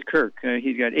on here with Kirk?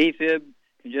 He's got AFib,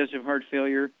 congestive heart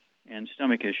failure, and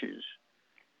stomach issues.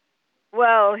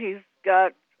 Well, he's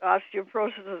got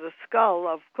osteoporosis of the skull,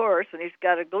 of course, and he's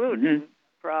got a gluten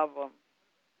problem.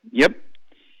 Yep.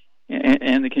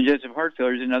 And the congestive heart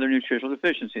failure is another nutritional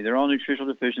deficiency. They're all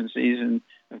nutritional deficiencies, and,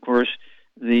 of course,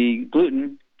 the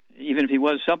gluten, even if he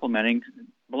was supplementing,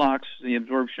 blocks the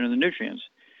absorption of the nutrients.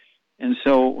 And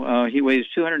so he weighs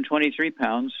 223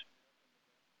 pounds.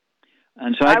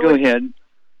 And so I'd go ahead.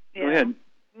 Yeah. Go ahead.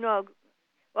 No,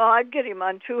 well, I'd get him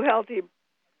on 2 healthy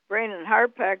brain and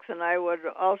heart packs, and I would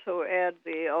also add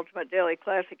the Ultimate Daily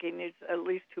Classic. He needs at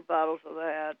least 2 bottles of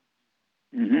that.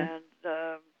 Mm-hmm.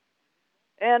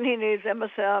 And he needs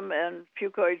MSM and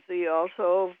Fucoid Z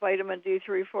also, vitamin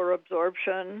D3 for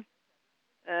absorption,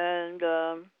 and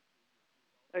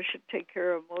I should take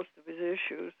care of most of his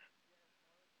issues.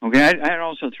 Okay, I'd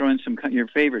also throw in your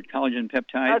favorite collagen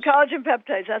peptides. Collagen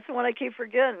peptides, that's the one I keep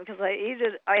forgetting because I eat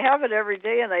it. I have it every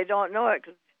day and I don't know it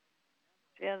because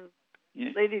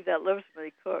the lady that lives with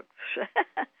me cooks.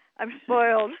 I'm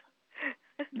spoiled.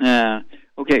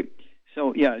 Okay,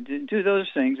 so do those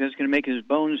things. That's going to make his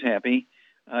bones happy.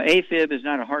 AFib is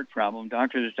not a heart problem.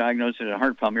 Doctors diagnose it as a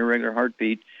heart problem, irregular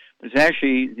heartbeat, but it's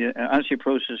actually the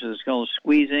osteoporosis of the skull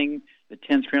squeezing the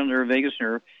 10th cranial nerve, vagus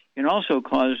nerve. Can also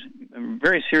cause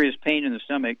very serious pain in the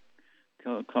stomach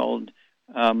called,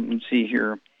 let's see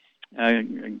here,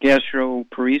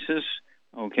 gastroparesis,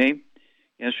 okay?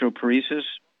 Gastroparesis.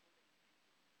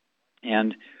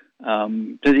 And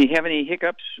does he have any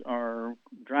hiccups or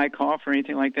dry cough or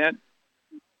anything like that?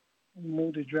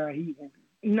 More to dry heat.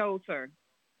 No, sir.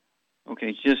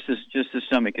 Okay, just the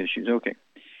stomach issues. Okay.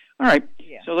 All right.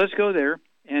 Yeah. So let's go there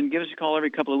and give us a call every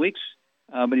couple of weeks.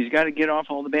 But he's got to get off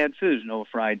all the bad foods. No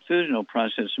fried foods, no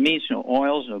processed meats, no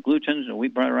oils, no glutens, no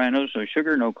wheat, butter, rhinos, no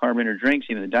sugar, no carbonated drinks.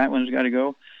 Even the diet one's got to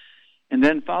go. And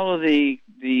then follow the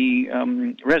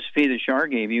recipe that Shar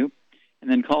gave you. And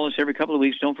then call us every couple of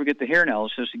weeks. Don't forget the hair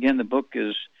analysis. Again, the book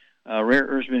is Rare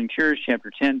Earths Within Cures.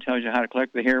 Chapter 10 tells you how to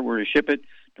collect the hair, where to ship it.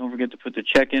 Don't forget to put the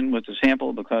check in with the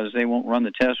sample because they won't run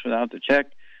the test without the check.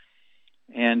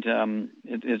 And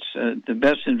it's the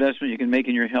best investment you can make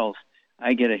in your health.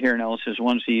 I get a hair analysis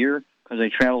once a year because I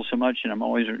travel so much and I'm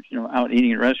always out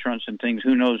eating at restaurants and things.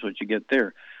 Who knows what you get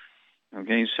there?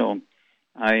 Okay, so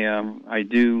I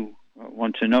do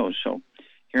want to know. So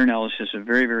hair analysis is a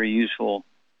very, very useful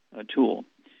tool.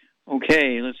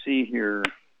 Okay, let's see here.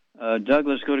 Doug,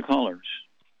 let's go to callers.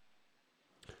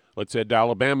 Let's head to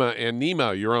Alabama. And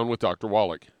Nima, you're on with Dr.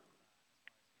 Wallach.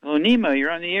 Hello, Nima, you're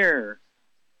on the air.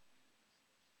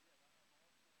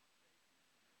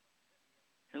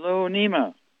 Hello,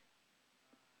 Nima.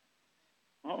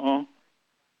 Uh-oh.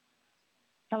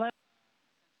 Hello.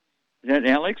 Is that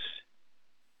Alex?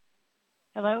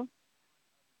 Hello?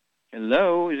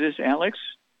 Hello, is this Alex?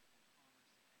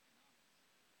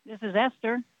 This is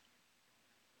Esther.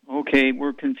 Okay,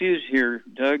 we're confused here,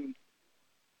 Doug.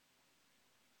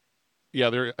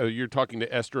 Yeah, you're talking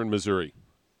to Esther in Missouri.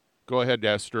 Go ahead,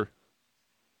 Esther.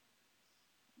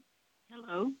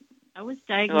 Hello. I was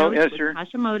diagnosed with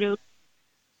Hashimoto.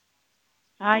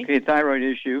 Hi. Okay, thyroid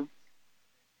issue.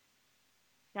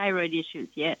 Thyroid issues,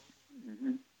 yes.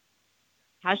 Mm-hmm.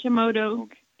 Hashimoto,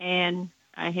 and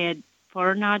I had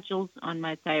 4 nodules on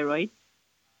my thyroid.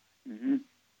 Mm-hmm.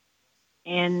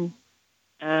 And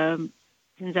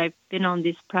since I've been on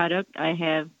this product, I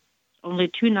have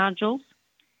only 2 nodules,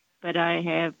 but I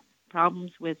have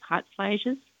problems with hot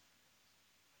flashes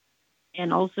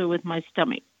and also with my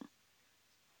stomach.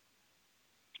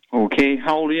 Okay,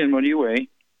 how old are you and what do you weigh?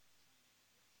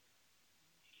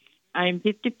 I'm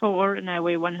 54 and I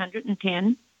weigh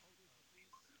 110.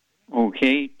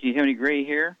 Okay, do you have any gray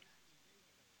hair?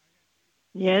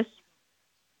 Yes.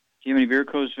 Do you have any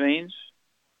varicose veins?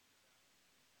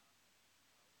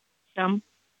 Some.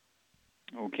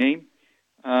 Okay. Do you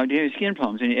have any skin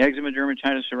problems? Any eczema,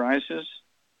 dermatitis, psoriasis?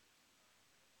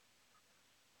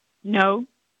 No.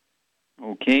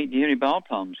 Okay. Do you have any bowel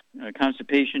problems?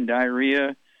 Constipation,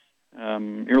 diarrhea,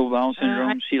 irritable bowel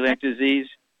syndrome, celiac disease?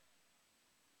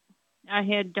 I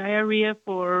had diarrhea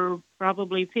for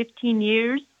probably 15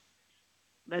 years,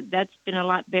 but that's been a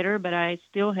lot better, but I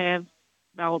still have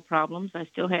bowel problems. I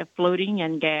still have bloating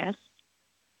and gas.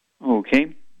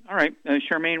 Okay. All right.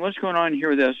 Charmaine, what's going on here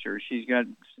with Esther? She's got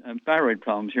thyroid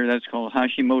problems here. That's called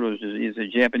Hashimoto's disease, a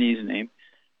Japanese name.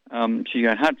 She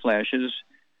got hot flashes,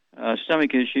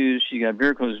 stomach issues. She got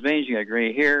varicose veins. She got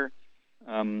gray hair.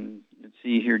 Let's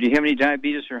see here. Do you have any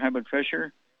diabetes or high blood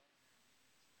pressure?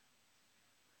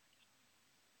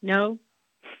 No.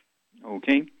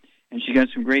 Okay. And she's got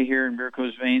some gray hair and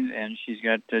varicose veins, and she's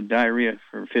got diarrhea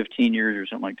for 15 years or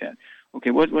something like that. Okay,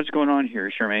 what's going on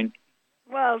here, Charmaine?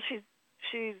 Well,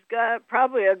 she's got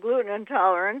probably a gluten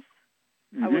intolerance,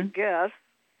 I would guess.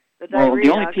 The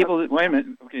only people that, wait a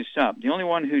minute, okay, stop. The only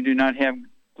one who do not have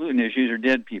gluten issues are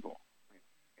dead people.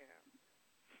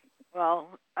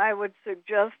 Well, I would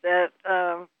suggest that,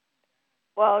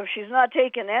 if she's not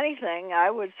taking anything, I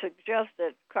would suggest that,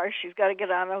 of course, she's got to get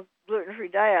on a gluten-free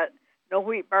diet. No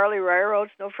wheat, barley, rye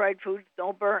oats, no fried foods,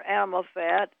 no burnt animal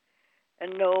fat,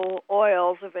 and no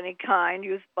oils of any kind.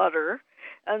 Use butter.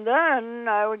 And then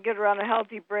I would get her on a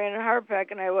healthy brain and heart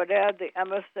pack, and I would add the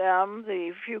MSM,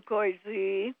 the Fucoid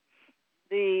Z.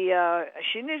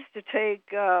 She needs to take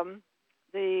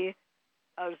the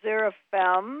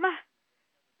Xerafem,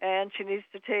 and she needs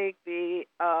to take the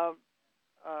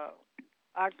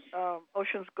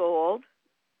Ocean's Gold.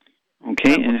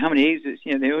 Okay, and how many eggs?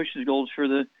 The Ocean's Gold's for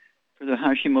the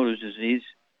Hashimoto's disease.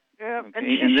 Yeah, okay. and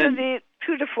she should eat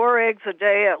 2 to 4 eggs a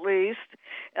day at least.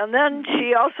 And then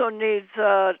she also needs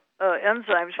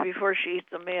enzymes before she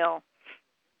eats a meal.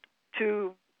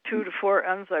 2 to 4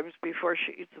 enzymes before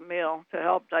she eats a meal to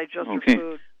help digest her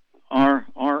food. Our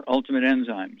ultimate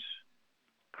enzymes.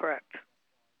 Correct.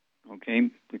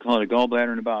 Okay, we call it a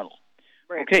gallbladder in a bottle.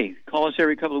 Right. Okay, call us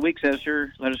every couple of weeks,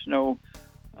 Esther. Let us know.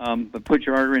 But put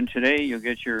your order in today. You'll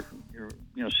get your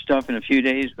stuff in a few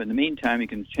days. But in the meantime, you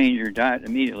can change your diet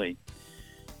immediately.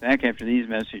 Back after these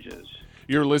messages.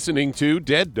 You're listening to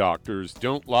Dead Doctors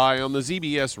Don't Lie on the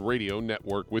ZBS Radio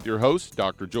Network with your host,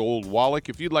 Dr. Joel Wallach.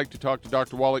 If you'd like to talk to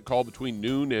Dr. Wallach, call between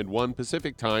noon and 1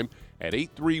 Pacific time at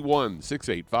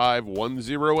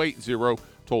 831-685-1080.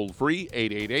 Toll free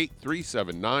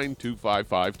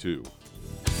 888-379-2552.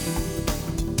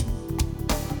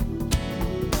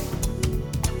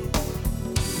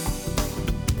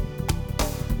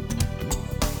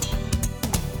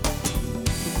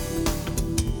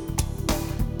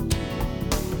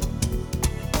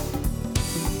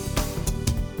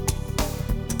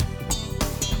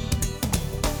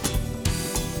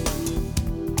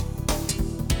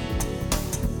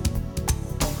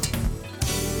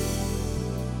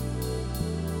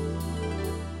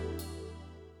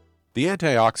 The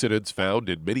antioxidants found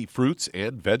in many fruits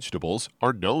and vegetables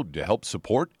are known to help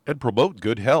support and promote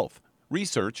good health.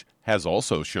 Research has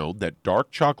also shown that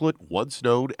dark chocolate, once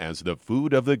known as the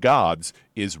food of the gods,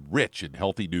 is rich in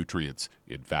healthy nutrients.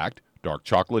 In fact, dark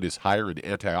chocolate is higher in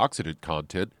antioxidant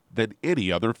content than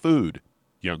any other food.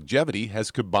 Youngevity has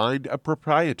combined a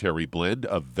proprietary blend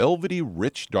of velvety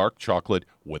rich dark chocolate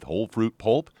with whole fruit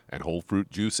pulp and whole fruit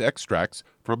juice extracts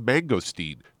from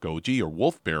mangosteen, goji or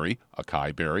wolfberry,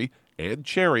 acai berry, and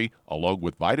cherry, along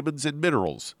with vitamins and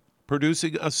minerals,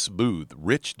 producing a smooth,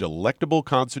 rich, delectable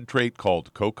concentrate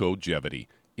called Cocogevity.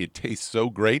 It tastes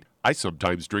so great, I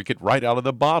sometimes drink it right out of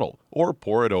the bottle or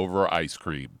pour it over ice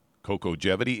cream.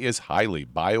 Cocogevity is highly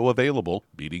bioavailable,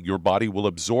 meaning your body will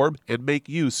absorb and make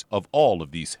use of all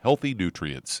of these healthy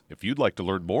nutrients. If you'd like to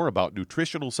learn more about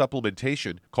nutritional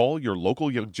supplementation, call your local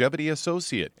Youngevity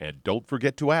associate, and don't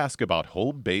forget to ask about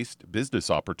home-based business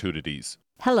opportunities.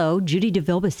 Hello, Judy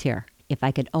DeVilbus here. If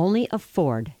I could only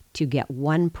afford to get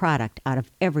one product out of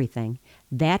everything,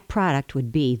 that product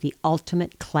would be the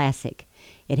Ultimate Classic.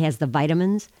 It has the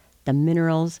vitamins, the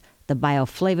minerals, the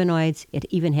bioflavonoids. It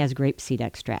even has grapeseed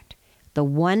extract. The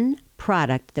one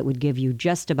product that would give you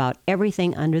just about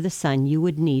everything under the sun you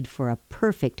would need for a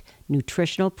perfect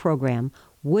nutritional program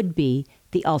would be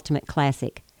the Ultimate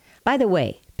Classic. By the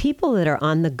way, people that are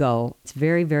on the go, it's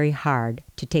very, very hard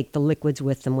to take the liquids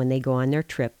with them when they go on their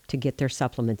trip to get their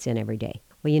supplements in every day.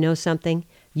 Well, you know something?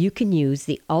 You can use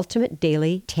the Ultimate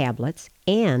Daily tablets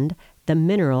and the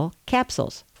mineral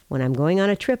capsules. When I'm going on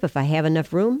a trip, if I have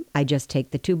enough room, I just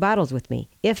take the 2 bottles with me.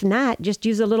 If not, just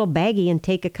use a little baggie and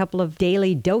take a couple of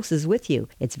daily doses with you.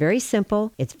 It's very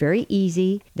simple. It's very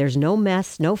easy. There's no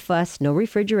mess, no fuss, no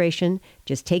refrigeration.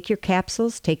 Just take your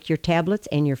capsules, take your tablets,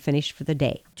 and you're finished for the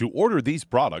day. To order these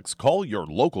products, call your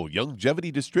local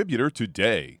Youngevity distributor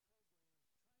today.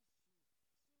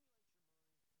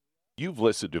 You've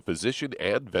listened to physician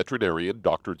and veterinarian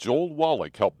Dr. Joel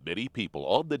Wallach help many people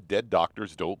on the Dead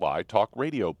Doctors Don't Lie talk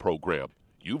radio program.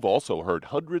 You've also heard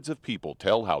hundreds of people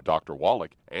tell how Dr.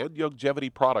 Wallach and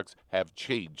Youngevity products have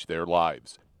changed their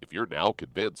lives. If you're now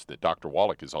convinced that Dr.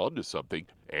 Wallach is onto something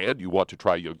and you want to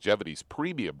try Youngevity's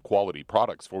premium quality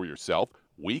products for yourself,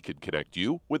 we can connect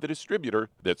you with a distributor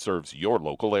that serves your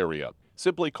local area.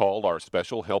 Simply call our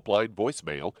special helpline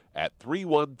voicemail at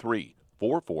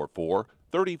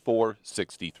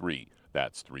 313-444-3463.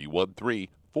 That's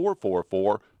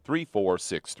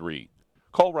 313-444-3463.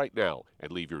 Call right now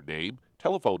and leave your name,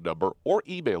 telephone number, or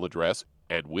email address,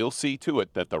 and we'll see to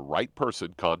it that the right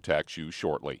person contacts you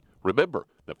shortly. Remember,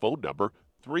 the phone number,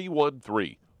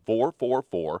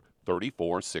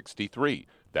 313-444-3463.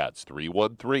 That's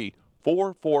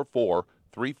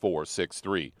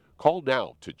 313-444-3463. Call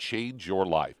now to change your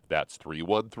life. That's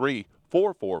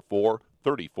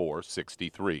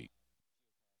 313-444-3463.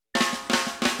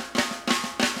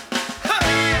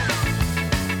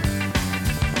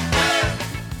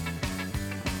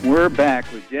 We're back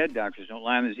with Dead Doctors Don't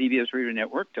Lie on the ZBS Radio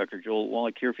Network. Dr. Joel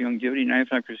Wallach here for Youngevity, 9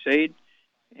 O'Clock Crusade.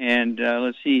 And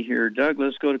let's see here, Doug,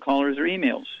 let's go to callers or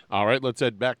emails. All right, let's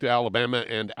head back to Alabama.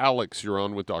 And Alex, you're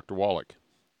on with Dr. Wallach.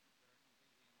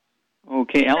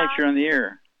 Okay, Alex, you're on the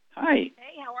air. Hi.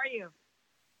 Hey, how are you?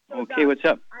 So, okay, Doc, what's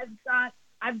up?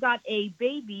 I've got a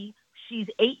baby. She's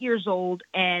 8 years old,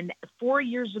 and 4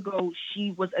 years ago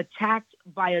she was attacked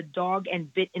by a dog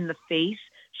and bit in the face.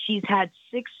 She's had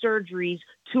 6 surgeries.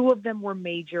 2 of them were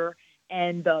major,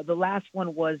 and the last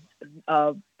one was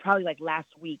probably like last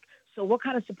week. So what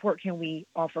kind of support can we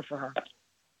offer for her?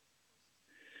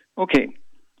 Okay.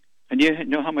 And do you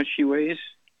know how much she weighs?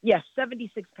 Yes,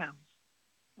 76 pounds.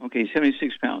 Okay,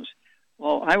 76 pounds.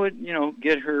 Well, I would,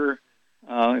 get her,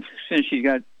 since she's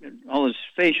got all this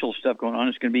facial stuff going on,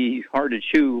 it's going to be hard to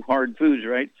chew hard foods,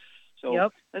 right? So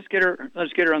yep. let's get her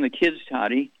on the kids'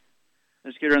 toddy.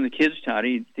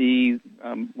 The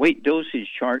weight dosage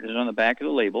chart is on the back of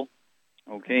the label,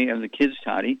 okay, of the kids'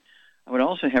 toddy. I would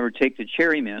also have her take the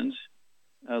Cherry Mints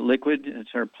liquid. It's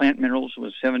our plant minerals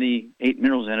with 78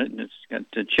 minerals in it, and it's got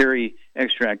the cherry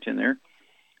extract in there.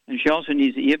 And she also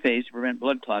needs the EFAs to prevent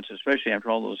blood clots, especially after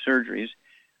all those surgeries.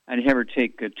 I'd have her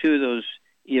take 2 of those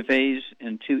EFAs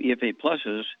and 2 EFA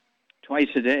pluses twice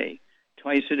a day.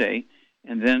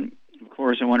 And then, of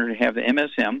course, I want her to have the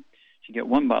MSM. She get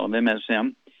 1 bottle of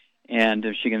MSM, and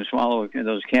if she can swallow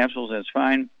those capsules, that's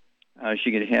fine.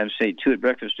 She could have, say, 2 at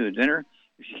breakfast, 2 at dinner.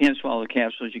 If she can't swallow the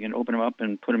capsules, you can open them up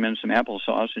and put them in some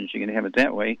applesauce, and she can have it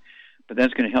that way. But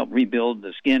that's going to help rebuild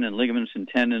the skin and ligaments and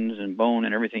tendons and bone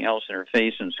and everything else in her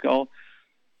face and skull.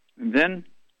 And then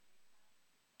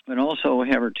I would also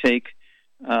have her take,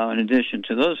 in addition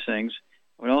to those things,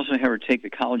 I would also have her take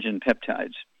the collagen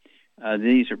peptides.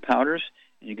 These are powders,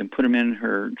 and you can put them in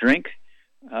her drink.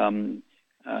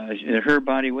 At her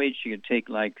body weight, she could take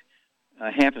like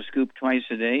a half a scoop twice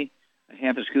a day, a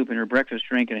half a scoop in her breakfast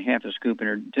drink, and a half a scoop in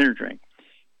her dinner drink.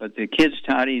 But the kids'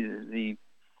 toddy, the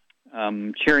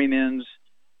Cherry Mints,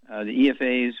 the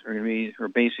EFAs are going to be her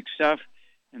basic stuff.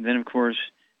 And then, of course,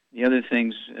 the other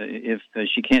things, if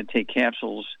she can't take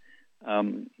capsules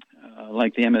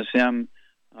like the MSM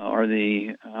or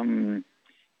the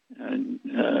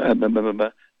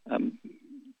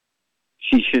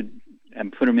she should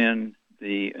put them in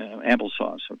the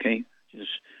applesauce, okay? Just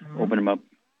open them up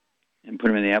and put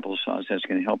them in the applesauce. That's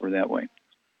going to help her that way.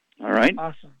 All right?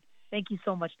 Awesome. Thank you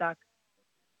so much, Doc.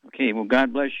 Okay, well,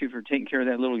 God bless you for taking care of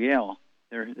that little gal.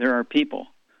 There are people.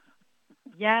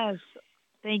 Yes.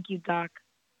 Thank you, Doc.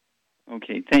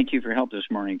 Okay, thank you for help this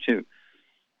morning, too.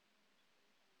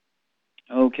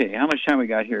 Okay, how much time we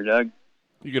got here, Doug?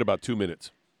 You get about 2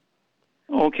 minutes.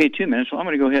 Okay, 2 minutes. Well, I'm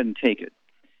going to go ahead and take it.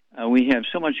 We have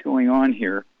so much going on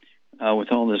here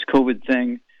with all this COVID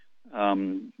thing.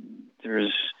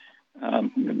 There's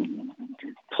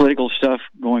political stuff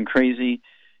going crazy.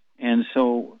 And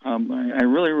so I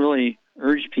really, really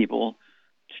urge people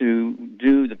to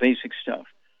do the basic stuff.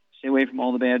 Stay away from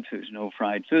all the bad foods. No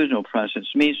fried foods, no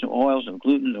processed meats, no oils, no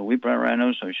gluten, no wheat, brown rice,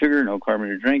 no sugar, no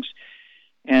carbonated drinks.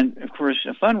 And, of course,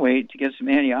 a fun way to get some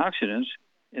antioxidants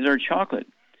is our chocolate.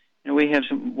 We have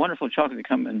some wonderful chocolate that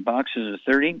come in boxes of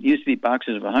 30. It used to be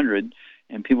boxes of 100,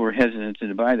 and people were hesitant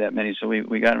to buy that many, so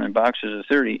we got them in boxes of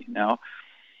 30 now.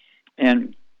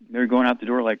 And they're going out the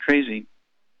door like crazy.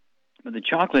 But the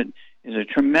chocolate is a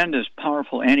tremendous,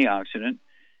 powerful antioxidant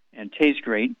and tastes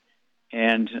great.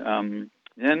 And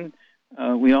then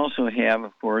we also have,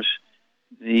 of course,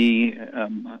 the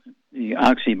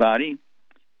Oxybody.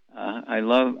 I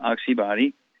love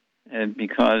Oxybody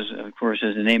because, of course,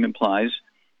 as the name implies,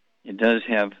 it does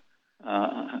have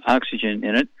oxygen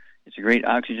in it. It's a great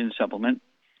oxygen supplement,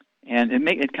 and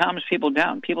it calms people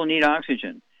down. People need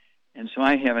oxygen, and so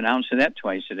I have an ounce of that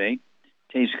twice a day.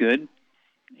 Tastes good,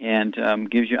 and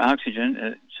gives you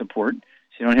oxygen support, so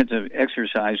you don't have to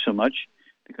exercise so much.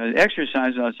 Because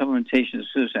exercise without supplementation is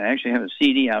suicide. I actually have a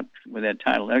CD out with that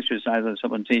title, Exercise Without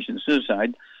Supplementation is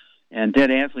Suicide, and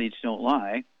Dead Athletes Don't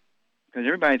Lie. Because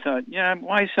everybody thought,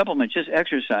 why supplement? Just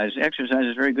exercise. Exercise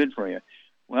is very good for you.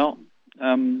 Well,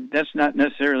 that's not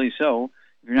necessarily so.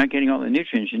 If you're not getting all the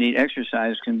nutrients you need,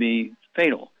 exercise can be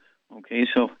fatal. Okay,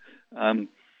 so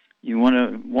you want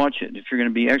to watch it. If you're going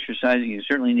to be exercising, you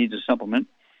certainly need to supplement.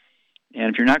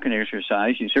 And if you're not going to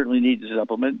exercise, you certainly need to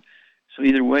supplement. So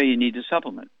either way, you need to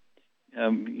supplement.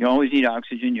 You always need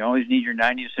oxygen. You always need your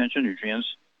 90 essential nutrients.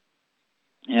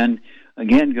 And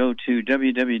again, go to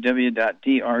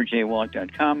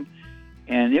www.drjwallach.com,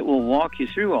 and it will walk you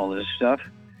through all this stuff.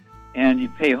 And you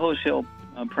pay wholesale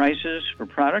prices for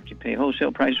product. You pay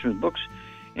wholesale prices for the books.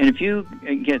 And if you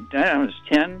get, I don't know, it's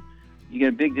 10, you get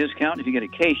a big discount. If you get a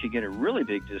case, you get a really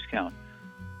big discount.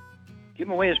 Give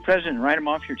them away as present and write them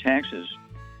off your taxes.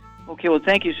 Okay, well,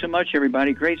 thank you so much,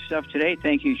 everybody. Great stuff today.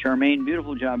 Thank you, Charmaine.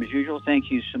 Beautiful job as usual. Thank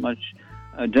you so much,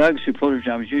 Doug. Superlative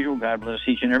job as usual. God bless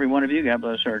each and every one of you. God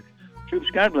bless our troops.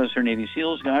 God bless our Navy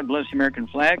SEALs. God bless the American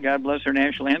flag. God bless our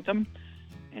national anthem.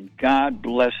 And God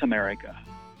bless America.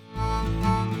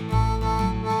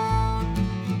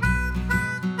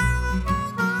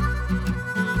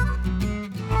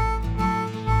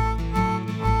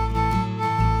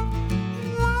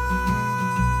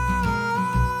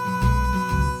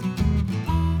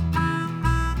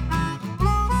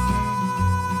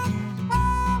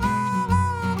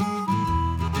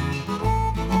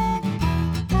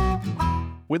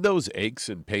 When those aches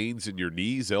and pains in your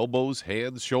knees, elbows,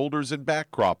 hands, shoulders, and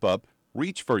back crop up,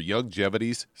 reach for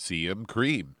Youngevity's CM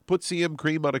Cream. Put CM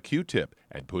Cream on a Q-tip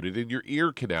and put it in your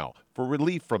ear canal for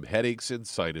relief from headaches and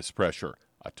sinus pressure.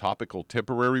 A topical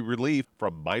temporary relief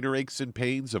from minor aches and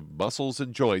pains of muscles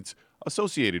and joints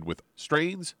associated with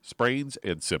strains, sprains,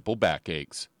 and simple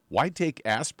backaches. Why take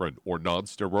aspirin or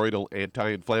non-steroidal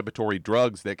anti-inflammatory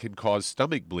drugs that can cause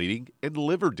stomach bleeding and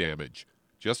liver damage?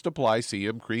 Just apply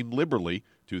CM Cream liberally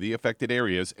to the affected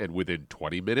areas, and within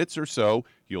 20 minutes or so,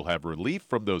 you'll have relief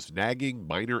from those nagging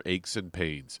minor aches and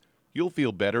pains. You'll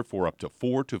feel better for up to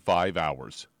 4 to 5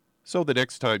 hours. So the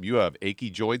next time you have achy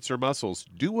joints or muscles,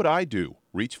 do what I do.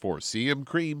 Reach for CM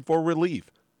Cream for relief.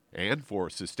 And for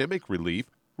systemic relief,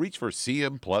 reach for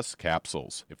CM Plus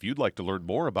capsules. If you'd like to learn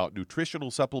more about nutritional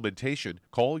supplementation,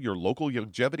 call your local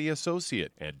Youngevity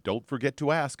associate, and don't forget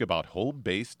to ask about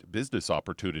home-based business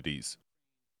opportunities.